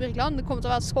flytte til Birkeland. Det kommer til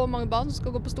å være så mange barn som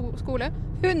skal gå på skole.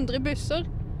 100 busser.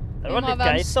 Det var litt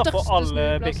greit da for alle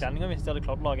birkelendinger hvis de hadde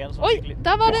klart å lage en sånn skikkelig. Oi,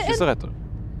 der var det en...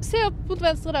 Se opp mot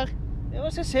venstre der. Ja, hva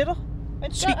skal jeg se da?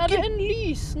 En sykkel! Der er det en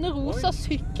lysende rosa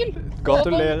sykkel.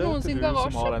 Gratulerer til du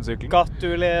som har den sykkelen.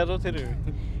 Gratulerer til du.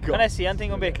 Kan jeg si en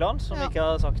ting om Birkeland som vi ikke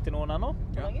har sagt til noen ennå?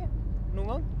 Noen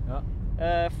gang? Ja.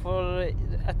 For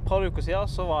et par uker siden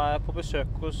så var jeg på besøk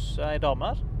hos en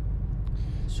dame her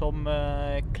som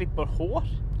klipper hår.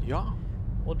 Ja.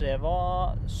 Og det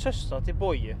var søstera til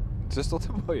Boje. Søstera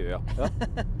til Boje, ja.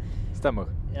 Stemmer.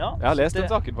 Ja, jeg har lest den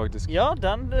saken faktisk. Ja,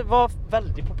 den var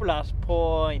veldig populær på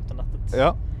internettet.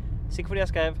 Ja. Sikkert fordi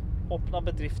jeg skrev 'åpna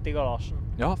bedrift i garasjen'.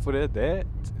 Ja, for det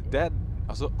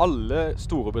altså alle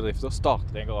store bedrifter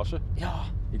starter i en garasje. Ja.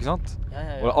 Ikke sant?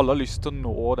 Ja. Og alle har lyst til å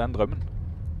nå den drømmen.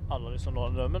 Alle har lyst til å nå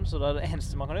den drømmen, så det er det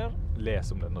eneste man kan gjøre.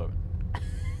 Les om den drømmen.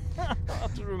 Jeg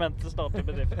tror du mente å starte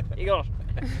bedrift i garasjen.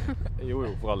 Jo,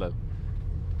 for all del.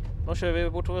 Nå kjører vi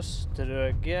bortover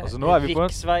Strøget, altså,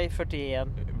 riksvei 41.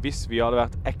 Hvis vi hadde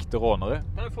vært ekte rånere...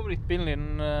 Hva er favorittbilen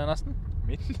din nesten?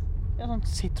 Min? Ja, sånn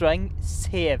Citroën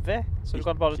CV, så du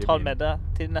kan bare ta den med deg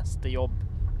til neste jobb.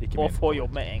 Og få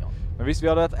jobb med en gang. Men hvis vi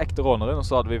hadde vært ekte rånere,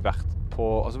 så hadde vi vært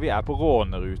på... Altså, vi er på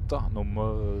råneruta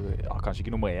kanskje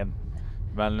ikke nummer 1.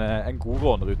 Men en god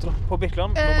rånerute da. På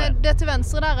Birkeland, nummer 1. Det til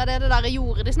venstre der, er det der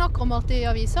jordet de snakker om alltid i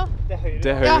avisa? Det er høyre.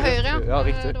 Det er høyre. Ja, høyre, ja. Ja,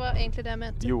 riktig. Det var egentlig det jeg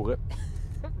mente. Jordet.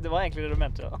 Det var egentlig det du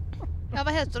mente, ja. Ja,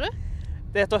 hva heter det?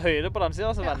 Det heter høyre på den siden,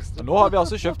 altså venstre. Nå har vi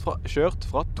altså kjørt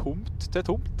fra tomt til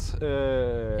tomt.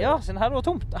 Ja, siden her var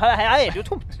tomt. Her er det jo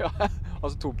tomt. Ja,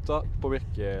 altså tomta på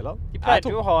Birkeland. De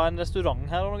pleide jo å ha en restaurant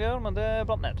her og noe greier, men det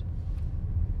brant ned.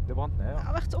 Det brant ned, ja. Jeg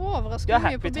har vært overrasket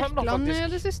mye på Birkeland i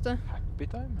det siste. Happy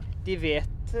time. De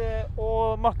vet å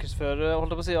markedsføre,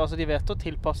 holdt jeg på å si, altså de vet å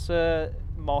tilpasse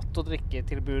mat- og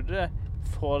drikketilbudet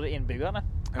for innbyggerne.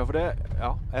 Ja, for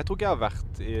jeg tror ikke jeg har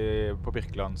vært på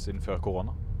Birkeland siden før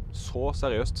korona. Så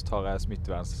seriøst tar jeg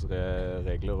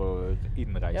smittevernregler og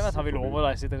innreise. Jeg vet, har vi lov å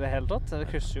reise til det hele tatt? Det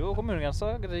krysser jo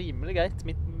kommunegrenser, det er rimelig greit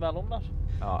midt mellom der.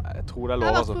 Ja, jeg tror det er lov,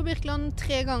 Jeg har vært på Birkeland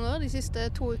 3 ganger de siste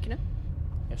 2 ukene.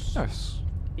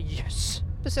 Jøss.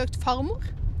 Besøkt farmor.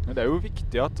 Men det er jo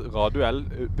viktig at Radio L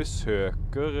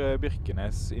besøker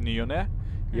Birkenes i ny og ne,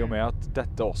 i og med at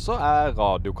dette også er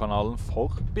radiokanalen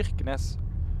for Birkenes.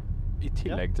 I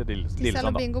tillegg til Lillesand. De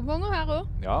selger bingobonger her også.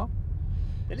 Ja.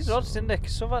 Det er litt rart, siden det er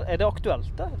ikke så... Er det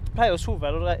aktuelt det? Pleier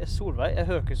Solveig, jeg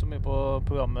hører ikke så mye på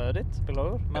programmet ditt,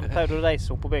 beklager. Men pleier du å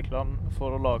reise opp på Birkeland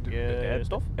for å lage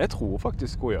stoff? Jeg tror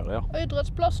faktisk hun gjør det, ja. Og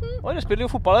idrettsplassen. Oi, det spiller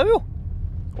jo fotball jo.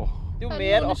 Det er jo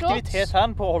mer noe aktivitet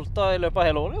her på Holta i løpet av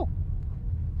hele året jo.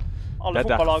 Alle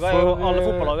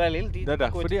fotballagene er Lill. Det er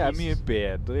derfor de er mye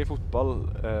bedre i fotball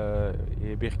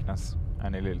i Birkenes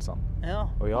enn i Lillesand. Ja.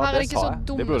 Og ja, her er det ikke så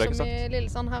dumme som i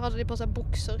Lillesand. Her hadde de på seg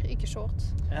bukser, ikke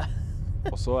shorts. Ja.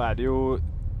 Og så er det jo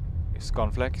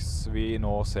Scanflex vi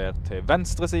nå ser til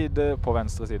venstre side, på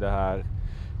venstre side her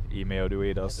i med og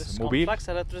Idas mobil. Scanflex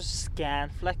er det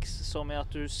Scanflex, som er at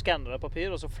du skanner et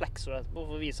papir, og så flekser du etterpå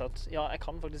for å vise at ja, jeg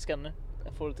kan faktisk skanne.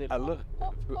 Jeg får det til. Eller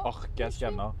arket jeg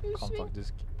skanner kan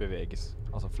faktisk beveges,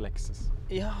 altså flekses.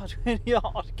 Ja,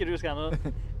 arket du skanner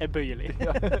er bøyelig.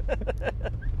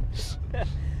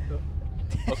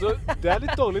 Altså, det er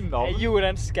litt dårlig navn. Jeg gjorde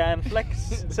en Scanflex.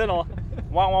 Se nå.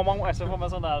 Wow. Jeg ser for meg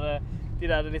sånn der, de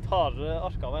der litt harde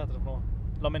arker, hva heter det for noe?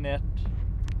 Laminert.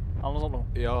 Eller noe sånt noe.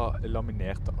 Ja,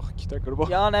 laminerte ark, tenker du på?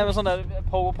 Ja, nei, men sånn der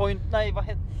PowerPoint, nei, hva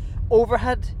heter det?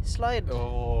 Overhead slide.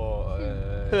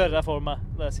 Hører jeg for meg,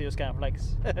 det sier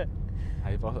Scanflex.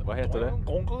 Nei, hva heter det?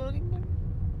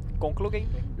 Gonkloging.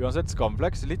 Uansett,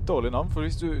 Scanflex, litt dårlig navn, for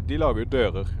de lager jo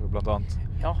dører, blant annet.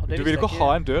 Ja, du vil ikke ha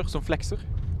en dør som flekser.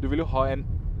 Du vil jo ha en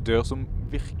dør som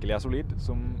virkelig er solid,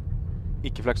 som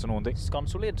ikke flekser noen ting.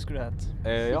 Scansolid skulle det hete.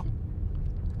 Ja.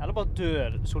 Eller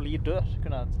bare solid dør,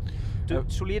 kunne det hete.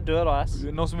 Solid dør AS.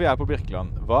 Nå som vi er på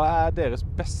Birkeland, hva er deres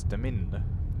beste minne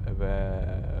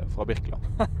fra Birkeland?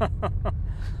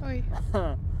 Oi.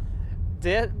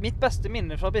 Mitt beste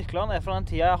minne fra Birkeland er fra den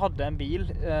tiden jeg hadde en bil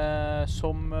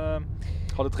som...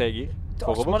 Hadde 3 gir?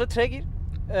 Som hadde 3 gir.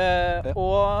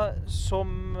 Og som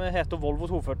heter Volvo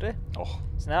 240.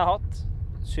 Så den jeg har hatt,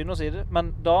 synd å si det,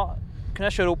 men da kunne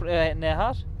jeg kjøre opp ned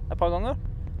her et par ganger,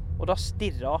 og da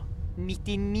stirret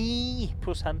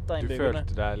 99% av innbyggerne. Du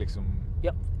følte deg liksom...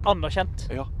 Ja, anerkjent.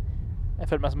 Ja. Jeg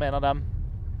følte meg som en av dem.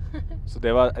 Så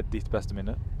det var ditt beste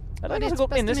minne? Hva er ditt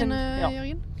beste minne,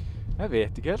 Jørgen? Jeg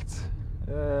vet ikke helt.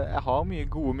 Jeg har mye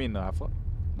gode minner herfra.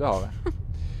 Det har jeg.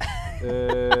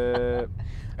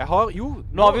 Jeg har, jo,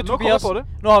 nå har vi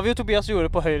jo Tobias Jorde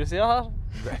på høyre siden her.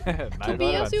 Nei,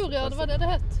 Tobias Jorde, ja, det var det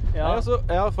het. Ja. Nei, altså,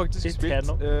 jeg har faktisk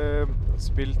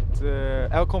spilt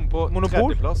jeg har kommet på 3.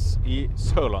 plass i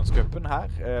Sørlandscupen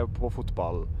her på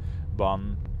fotball.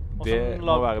 fotballbanen. Det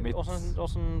må være mitt...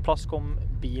 Hvordan plass kom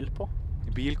bil på?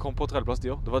 Bil kom på tredjeplass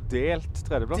de år. Det var delt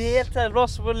tredjeplass. Delt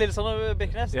tredjeplass på Lillesand og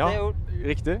Birkenes. Ja, det er jo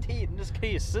riktig. tidenes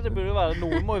krise. Det burde jo være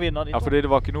noen må jo vinne de to. Ja, fordi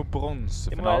det var ikke noe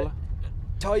bronsefinale.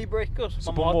 Tiebreaker.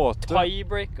 Så på en måte...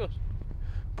 Tiebreaker.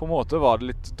 På en måte var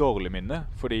det litt dårlig minne,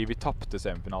 fordi vi tappte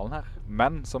semifinalen her.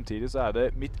 Men samtidig så er det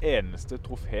mitt eneste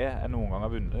trofé jeg noen gang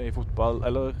har vunnet i fotball,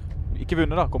 eller ikke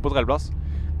vunnet da, kom på tredjeplass.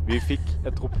 Vi fikk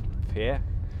et trofé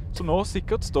som nå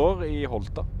sikkert står i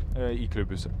Holta, i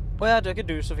klubbhuset. Åja, det er ikke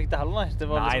du som fikk det heller, nei. Det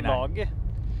var liksom laget.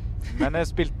 Men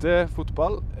jeg spilte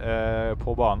fotball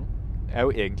på banen. Jeg er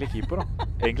jo egentlig keeper da.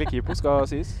 Egentlig keeper skal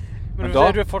sies. Men du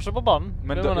er fortsatt på banen?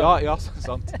 Ja,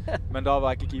 sant. Men da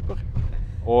var jeg ikke keeper.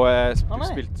 Og jeg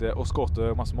spilte og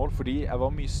skårte masse mål fordi jeg var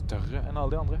mye større enn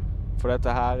alle de andre. For dette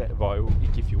her var jo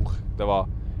ikke i fjor. Det var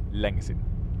lenge siden.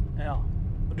 Ja.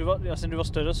 Og siden du var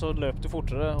større så løp du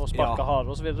fortere og sparket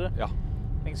hardere og så videre. Ja.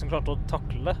 Ingen som klarte å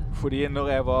takle det. Fordi når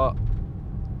jeg var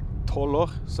 12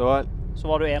 år, så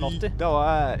var du 1,80? Da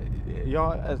var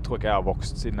jeg tror ikke jeg har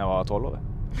vokst siden jeg var 12 år.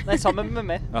 Nei, sammen med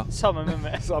meg. Ja. Sammen med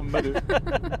meg. Sammen med du.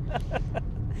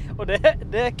 Og det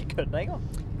er ikke kødd engang.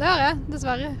 Det har jeg,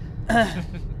 dessverre.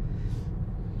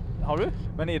 Har du?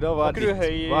 Men Ida, hva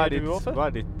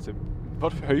er ditt... Var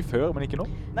du høy før, men ikke nå?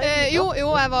 Jo,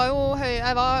 jeg var jo høy,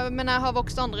 men jeg har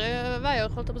vokst andre veier,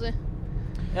 holdt jeg på å si.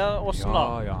 Ja, hvordan da?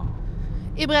 Ja.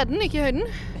 I bredden, ikke i høyden.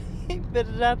 I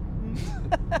bredden.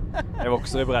 Jeg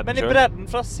vokser i bredden selv. Men i bredden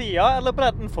fra siden, eller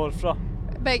bredden forfra?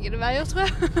 Begge veier, tror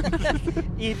jeg.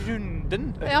 I runden?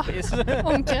 Ja,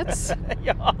 omkrets.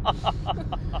 Ja.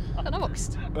 Den har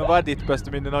vokst. Men hva er ditt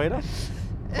beste minne nå, Ida?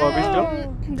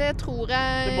 Det tror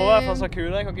jeg... Det må være fra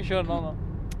Sakura, jeg kan ikke skjønne den da.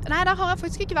 Nei, der har jeg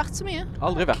faktisk ikke vært så mye.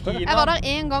 Aldri vært der. Jeg var der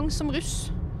en gang som russ.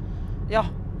 Ja.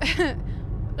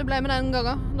 Det ble med den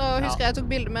gangen. Da husker jeg tok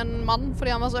bilde med en mann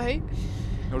fordi han var så høy.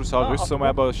 Når du sa russ, så må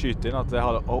jeg bare skyte inn at jeg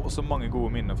hadde også mange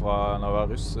gode minner fra når jeg var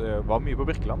russ. Jeg var mye på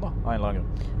Birkeland da, av en eller annen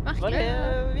grunn. Merkelig. Hva er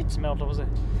det vits med, alt å få si?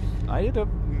 Nei, det er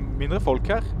mindre folk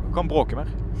her. Du kan bråke mer.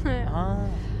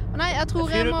 Nei, jeg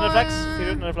tror jeg må...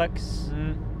 Fyr uten refleks.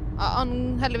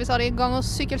 Heldigvis har de gang- og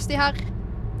sykkelsti her.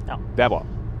 Ja. Det er bra.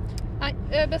 Nei,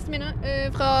 beste minne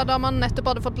fra da man nettopp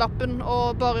hadde fått lappen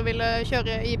og bare ville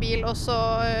kjøre i bil, og så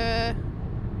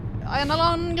av en eller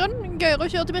annen grunn gøyere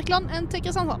å kjøre til Birkeland enn til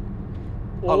Kristiansand.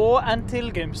 Og en til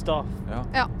Grimstad.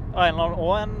 Ja.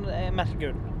 Og en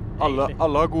Merkegrunn. Alle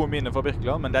har gode minner fra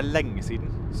Birkeland, men det er lenge siden.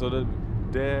 Så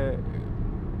det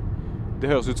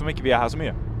høres ut som ikke vi er her så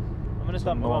mye. Ja, men det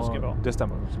stemmer ganske bra. Det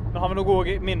stemmer. Men har vi noen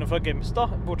gode minner fra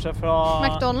Grimstad, bortsett fra...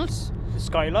 McDonald's.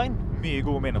 Skyline? Mye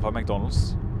gode minner fra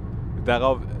McDonald's. Det er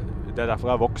derfor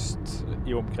jeg har vokst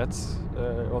i omkrets,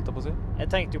 holdt jeg på å si.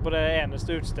 Jeg tenkte jo på det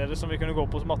eneste utstedet som vi kunne gå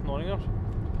på som 18-åringer.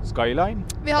 Skyline?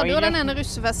 Vi hadde jo den ene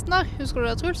russefesten der. Husker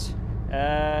du det, Truls?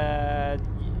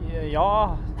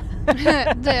 Ja.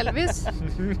 Delvis.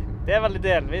 Det er veldig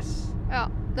delvis. Ja,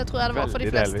 det tror jeg det var for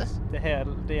de fleste.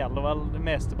 Det gjelder vel det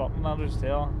meste banen av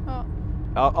russetida. Ja.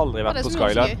 Jeg har aldri vært på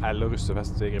Skyline eller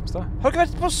russefest i Grimstad. Har du ikke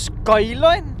vært på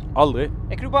Skyline? Aldri.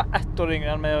 Er ikke du bare 1 år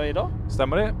yngre enn meg og Ida?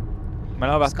 Stemmer det. Men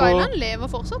jeg har vært Skyline lever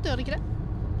fortsatt, gjør det ikke det?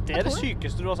 Det er det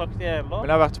sykeste du har sagt i hele dag. Men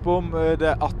jeg har vært på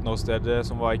det 18-årsstedet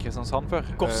som var i Kristiansand før.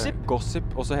 Gossip.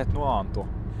 Og så het noe annet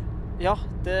også. Ja,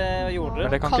 det gjorde det.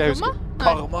 Men det kan ikke jeg huske.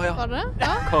 Karma, ja. Var det det?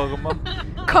 Ja. Karma.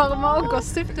 Karma og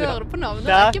Gossip, du hører det på navnet.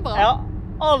 Det er ikke bra. Jeg har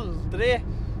aldri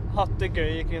hatt det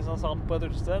gøy i Kristiansand på et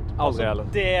utested. Aldri heller.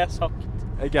 Det er sagt.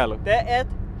 Ikke heller. Det er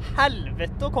et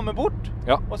helvete å komme bort.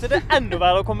 Ja. Og så er det enda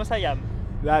verre å komme seg hjem.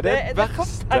 Det er det verste jeg vet. Det er en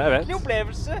forferdelig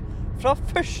opplevelse fra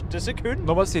første sekund.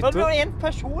 Når man sitter... Når en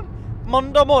person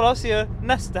mandag morgen sier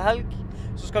neste helg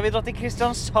så skal vi dra til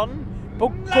Kristiansand på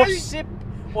Gossip,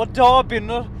 og da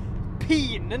begynner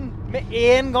pinen med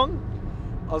en gang.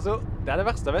 Altså, det er det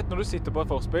verste jeg vet når du sitter på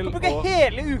et forspill. Du bruker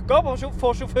hele uka på å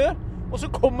få sjåfør, og så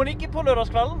kommer de ikke på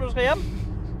lørdagskvelden når du skal hjem.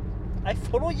 Nei,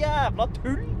 for noe jævla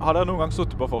tull. Har dere noen gang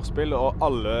suttet på forspill, og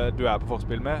alle du er på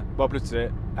forspill med, bare plutselig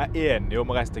er enige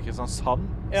om å reise til Kristiansand,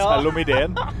 selv om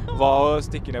ideen var å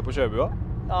stikke ned på Sjøbua?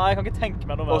 Nei, jeg kan ikke tenke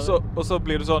meg noe mer. Og så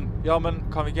blir det sånn, ja, men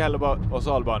kan vi ikke heller bare... Og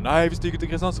så alle bare, nei, vi stikker til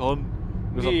Kristiansand.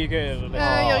 Jørgen,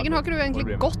 har ikke du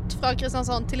egentlig gått fra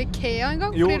Kristiansand til Ikea en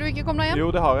gang, fordi du ikke kom deg hjem? Jo,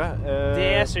 det har jeg. Det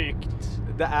er sykt.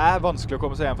 Det er vanskelig å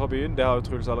komme seg hjem fra byen, det har jo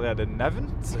Truls allerede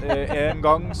nevnt. En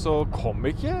gang så kom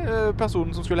ikke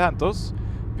personen som skulle hente oss.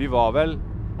 Vi var vel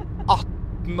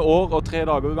 18 år og 3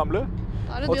 dager gamle.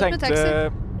 Da er det dyrt med taxi.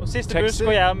 Og siste buss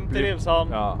går hjem til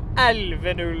Lillesand.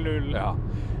 11:00. Ja.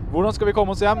 Hvordan skal vi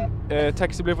komme oss hjem?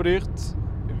 Taxi blir for dyrt.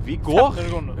 Vi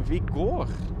går.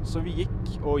 Så vi gikk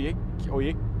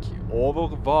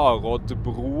over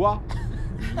Varoddbroa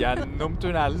gjennom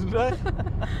tunnelen der,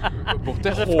 bort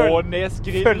til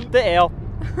Hånesgrillen. Følte E18.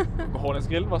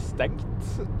 Hånesgrillen var stengt.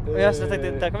 Ja, så jeg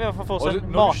tenkte, der kan vi i hvert fall få Og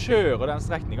sånn når du kjører den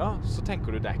strekningen, så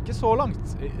tenker du, det er ikke så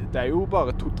langt. Det er jo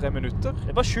bare 2-3 minutter. Det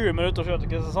er bare 20 minutter å kjøre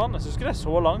til Kristiansand. Jeg synes ikke det er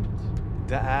så langt.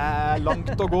 Det er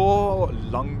langt å gå,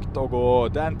 langt å gå.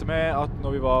 Det endte med at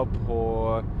når vi var på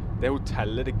det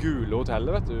hotellet, det gule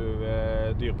hotellet, vet du,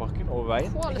 ved Dyreparken, over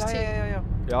veien. Quality.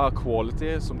 Ja,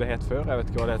 Quality, som det het før. Jeg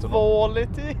vet ikke hva det heter nå.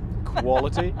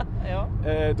 Quality. Ja.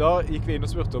 Da gikk vi inn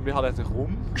og spurte om de hadde et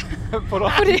rom på da.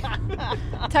 Fordi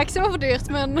taxi var for dyrt,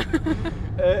 men...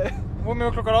 Hvor mye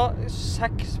var klokka da?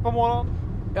 6 på morgenen?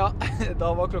 Ja,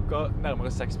 da var klokka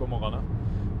nærmere 6 på morgenen.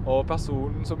 Og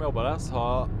personen som jobbet der sa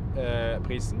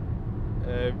prisen.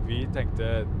 Vi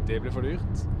tenkte det blir for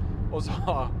dyrt. Og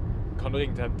sa, kan du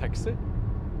ringe til en taxi?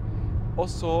 Og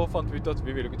så fant vi ut at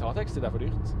vi ville ikke ta taxi, det er for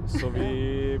dyrt. Så vi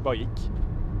bare gikk.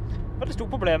 Det er et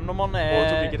stort problem når man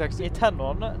er i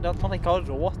tenårene, det at man ikke har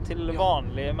råd til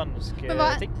vanlige mennesketing. Men hva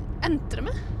endte det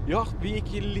med? Ja, vi gikk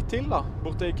litt til da,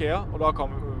 bort til Ikea, og da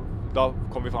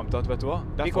kom vi frem til at, vet du hva,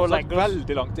 det er fortsatt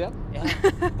veldig langt igjen. Ja.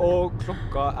 Og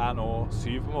klokka er nå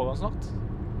 7 på morgenen snart.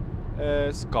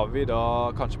 Skal vi da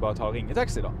kanskje bare ta og ringe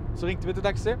taxi da? Så ringte vi til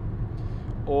taxi,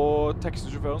 og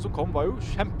taxisjåføren som kom var jo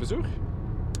kjempesur.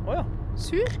 Åja.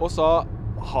 Sur? Og sa,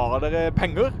 har dere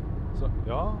penger? Så,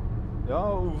 ja,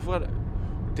 hvorfor er det?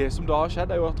 Det som da har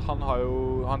skjedd er jo at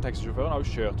han taxisjåføren har jo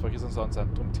kjørt fra Kristiansand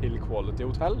sentrum til Quality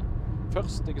Hotel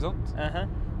først, ikke sant?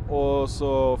 Og så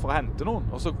for å hente noen,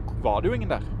 og så var det jo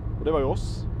ingen der. Og det var jo oss.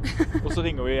 Og så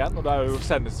ringer vi igjen, og da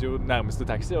sendes jo nærmeste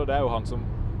taxi, og det er jo han som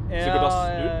sikkert har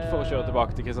snudd for å kjøre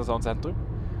tilbake til Kristiansand sentrum.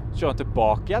 Så kjører han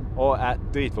tilbake igjen, og er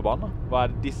dritforbannet. Hva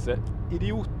er det disse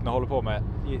idiotene holder på med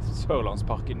i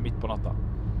Sørlandsparken midt på natta?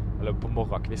 Eller på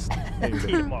morgenkvisten.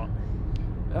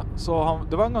 Ja, så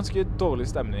det var en ganske dårlig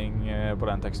stemning på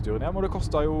den tekstturen hjem, og det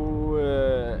kostet jo,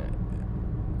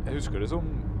 jeg husker det som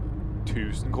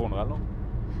 1000 kroner eller noe.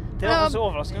 Det var så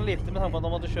overraskende lite med tanke på at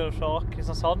han måtte kjøre fra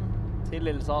Kristiansand til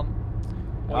Lillesand.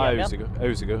 Ja, jeg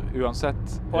er usikker.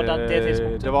 Uansett,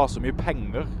 det var så mye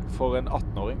penger for en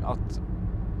 18-åring at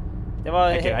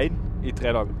jeg grein i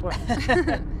 3 dager, tror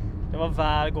jeg. Det var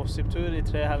hver gossiptur i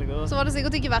 3 helger. Så var det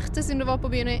sikkert ikke verdt det siden du var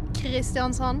på byen i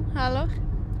Kristiansand, eller?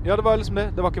 Ja, det var liksom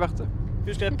det. Det var ikke verdt det.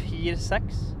 Husker du Pier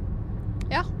 6?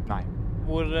 Ja. Nei.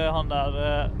 Hvor han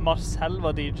der Marcel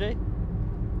var DJ.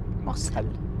 Marcel?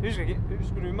 Husker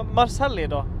du Marcel i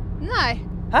da? Nei.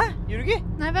 Hæ? Gjør du ikke?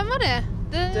 Nei, hvem var det?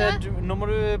 Nå må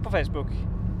du på Facebook.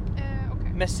 Ok.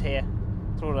 Med C,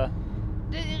 tror jeg.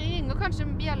 Det ringer kanskje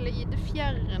en bjelle i det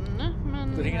fjerne,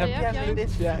 men... Det ringer en bjelle i det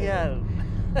fjerne.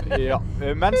 Ja,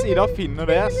 mens Ida finner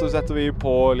det, så setter vi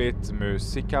på litt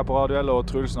musikk her på Radio L, og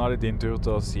Truls, nå er det din tur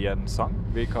til å si en sang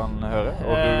vi kan høre,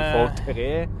 og du får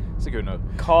 3 sekunder.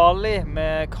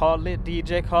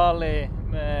 DJ Kali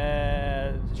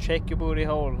med Shake Your Booty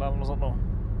Hole, eller noe sånt nå.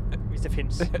 Hvis det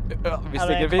finnes. Ja, hvis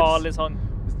det ikke finnes. Eller en Kali-sang.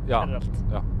 Ja,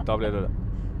 da blir det det.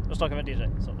 Nå snakker vi med DJ,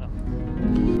 sånn, ja.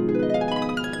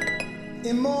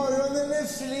 I morgen er det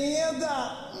fredag.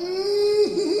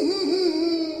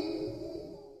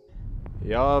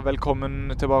 Ja,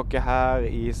 velkommen tilbake her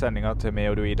i sendingen til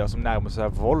meg og du, Ida, som nærmer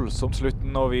seg voldsomt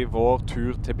slutten, og vår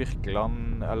tur til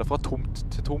Birkeland, eller fra tomt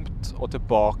til tomt, og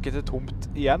tilbake til tomt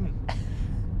igjen,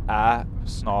 er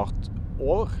snart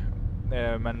over.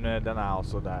 Men den er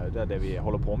altså, det er det vi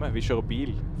holder på med. Vi kjører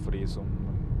bil, for de som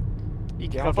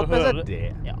ikke har fått med seg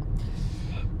det. Ja.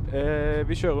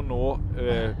 Vi kjører nå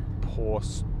på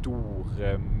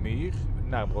Storemyr,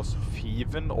 nærmer oss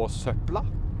Fiven og Søpla,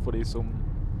 for de som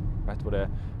vet hva det er.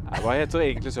 Hva heter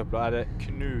egentlig søpla? Er det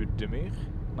Knudemyr?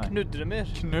 Nei. Knudremyr.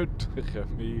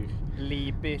 Knudremyr.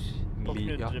 Libyr på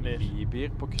Knudremyr. Ja, Libyr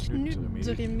på Knudremyr.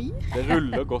 Knudremyr? Det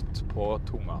ruller godt på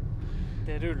tunga.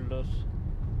 Det ruller.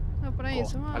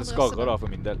 Eller skarrer da, for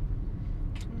min del.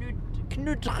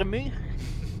 Knudremyr.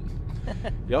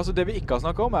 Ja, så det vi ikke har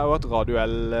snakket om er jo at Radio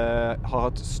L har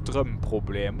hatt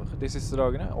strømproblemer de siste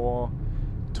dagene, og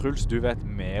Truls, du vet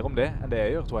mer om det enn det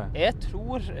jeg gjør, tror jeg. Jeg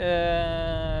tror,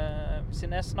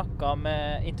 siden jeg snakket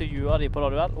med intervjuet de på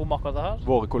Radio L om akkurat det her,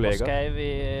 våre kolleger, og skrev i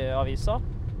avisa,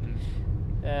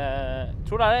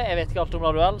 tror det er det. Jeg vet ikke alt om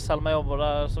Radio L, selv om jeg jobber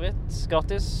der så vidt,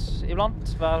 gratis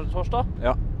iblant, hver torsdag.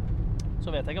 Ja.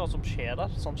 Så vet jeg ikke hva som skjer der,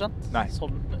 sånn kjent. Nei.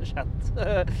 Sånn kjent.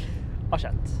 Har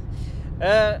kjent.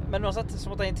 Men uansett så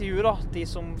måtte jeg intervjue da, de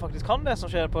som faktisk kan det som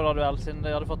skjer på Radio L, siden de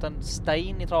hadde fått en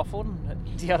stein i trafoen.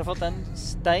 De hadde fått en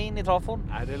stein i trafoen.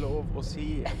 Er det lov å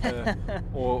si?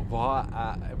 Og hvor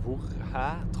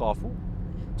er trafo?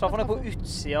 Trafoen på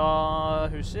utsida av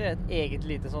huset, et eget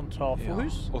lite sånn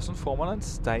trafohus. Ja. Hvordan får man en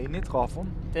stein i trafoen?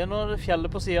 Det når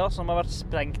fjellet på siden, som har vært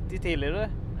sprengt i tidligere,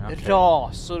 Okay.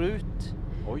 raser ut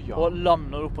Ja. og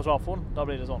lander opp på trafoen. Da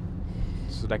blir det sånn.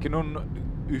 Så det er ikke noen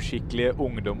uskikkelige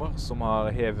ungdommer som har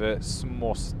hevet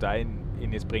småstein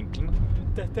inn i sprinkelen?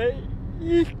 Dette er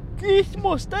ikke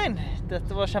småstein.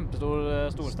 Dette var kjempestor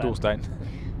storstein.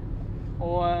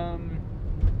 Og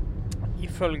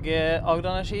ifølge Agder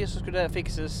Energi så skulle det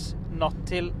fikses natt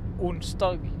til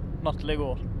onsdag nattlig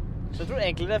går. Så jeg tror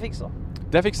egentlig det er fiksa.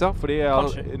 Det er fiksa, fordi jeg har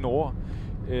Kanskje. nå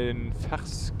en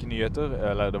fersk nyheter,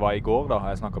 eller det var i går da,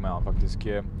 jeg snakket med han faktisk,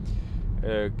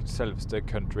 selveste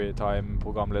Country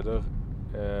Time-programleder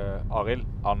Arild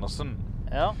Andersen.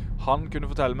 Ja. Han kunne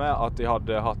fortelle meg at de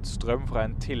hadde hatt strøm fra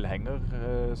en tilhenger,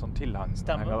 sånn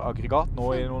tilhengeraggregat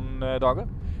nå i noen dager,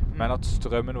 men at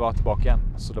strømmen var tilbake igjen.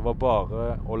 Så det var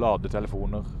bare å lade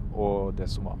telefoner og det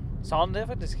som var. Sa han det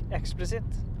faktisk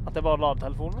eksplisitt? At det bare lade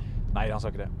telefoner? Nei, han sa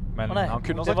ikke det. Men Å nei, han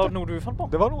kunne ha det sagt var det. noe du fant på?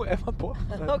 Det var noe jeg fant på.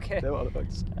 Ok. Det var det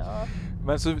faktisk. Ja.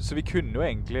 Men så vi kunne jo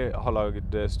egentlig ha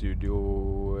laget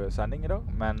studiosending i dag,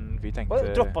 men vi tenkte...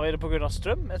 Droppet vi det på grunn av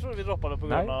strøm? Jeg trodde vi droppet det på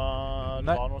grunn av det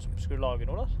Nei. var noen som skulle lage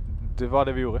noe der. Det var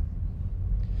det vi gjorde.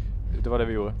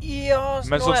 Ja,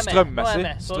 Men så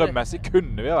strømmessig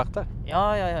kunne vi ha vært der.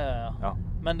 Ja. Ja.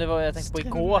 Men det var, jeg tenkte på i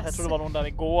går. Jeg tror det var noen der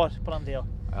i går på den tiden.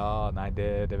 Ja, nei,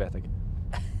 det vet jeg ikke.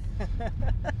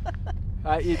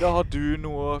 Nei, Ida, har du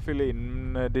noe å fylle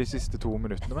inn de siste 2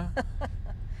 minuttene med?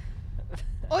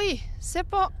 Oi, se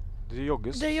på. Det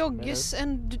jogges. Det jogges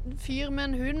en fyr med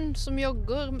en hund som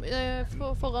jogger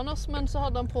foran oss, men så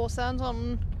hadde han på seg en sånn,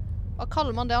 hva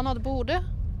kaller man det han hadde på hodet?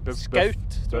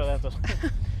 Skaut, tror jeg det heter.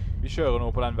 Vi kjører nå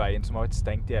på den veien som har vært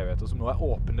stengt i evigheter, som nå er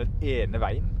åpen den ene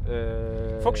veien.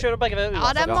 Folk kjører begge veier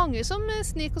Ja, det er mange som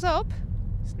sniker seg opp.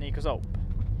 Sniker seg opp.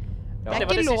 Ja. Det er Det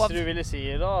var ikke det lov. siste du ville si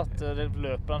da, at det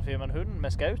løper en fyr med en hund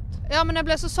med skaut. Ja, men jeg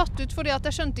ble så satt ut fordi at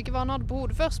jeg skjønte ikke hva han hadde på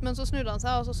hodet først, men så snudde han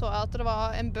seg, og så jeg at det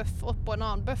var en bøff oppå en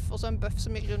annen bøff, og så en bøff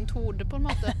som gikk rundt hodet på en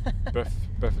måte.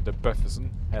 Bøffesen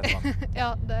heter han.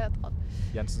 Ja, det heter han.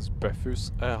 Jensens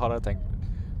Bøffhus, har dere tenkt?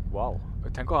 Wow.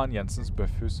 Tenk å ha en Jensens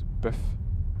Bøffhus bøff.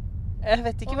 Jeg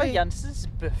vet ikke hva Oi. Jensens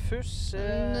Bøffhus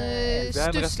En Det er en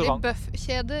stusslig restaurant.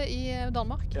 bøffkjede i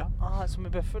Danmark. Ja. som i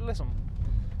bøffel, liksom.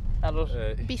 Eller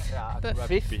Biff, ja, jeg tror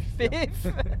bøff. det er Biff.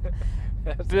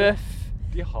 Biff. Bøff.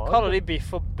 De har Kaller de biff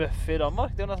for bøff i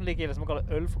Danmark? Det er jo nesten like ille som å kalle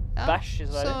øl for Ja, bæsj i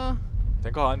Sverige. så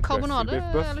Tenk å ha en karbonade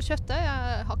bøffelbiff-bøff. eller kjøttdeig,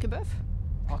 jeg har ikke bøff.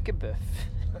 Har ikke bøff.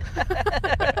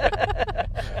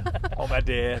 Og med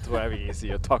det tror jeg vi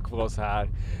sier takk for oss her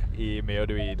i Med og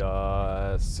du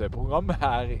Idas program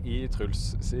her i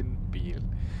Truls sin bil.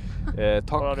 Takk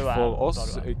Hvor du er, for oss.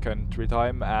 hvor du er. Country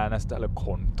Time er neste, eller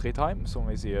Country Time, som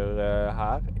vi sier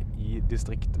her i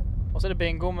distriktet. Og så er det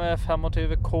bingo med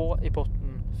 25K i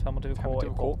potten. 25K i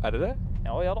 25K, potten. er det det?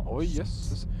 Ja da. Oi,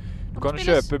 jøsses. Du Kan kan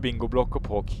spilles. kjøpe bingoblokker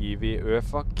på Kiwi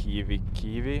Øfa, Kiwi,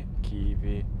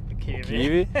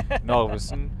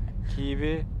 Narvesen,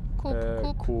 Kiwi,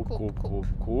 Coop,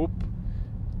 Coop,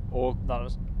 og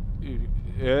Narvesen.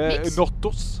 Mix.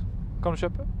 Nottos kan du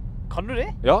kjøpe. Kan du det?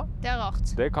 Ja, Det er rart.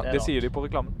 det, Det er det rart. sier de på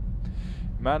reklamen.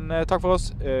 Men takk for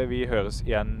oss. Vi høres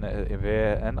igjen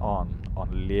ved en annen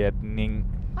anledning.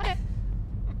 Ha det.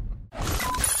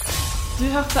 Du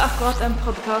hørte akkurat en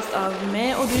podcast av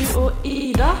meg og du og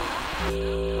Ida.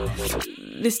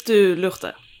 Hvis du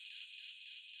lurte.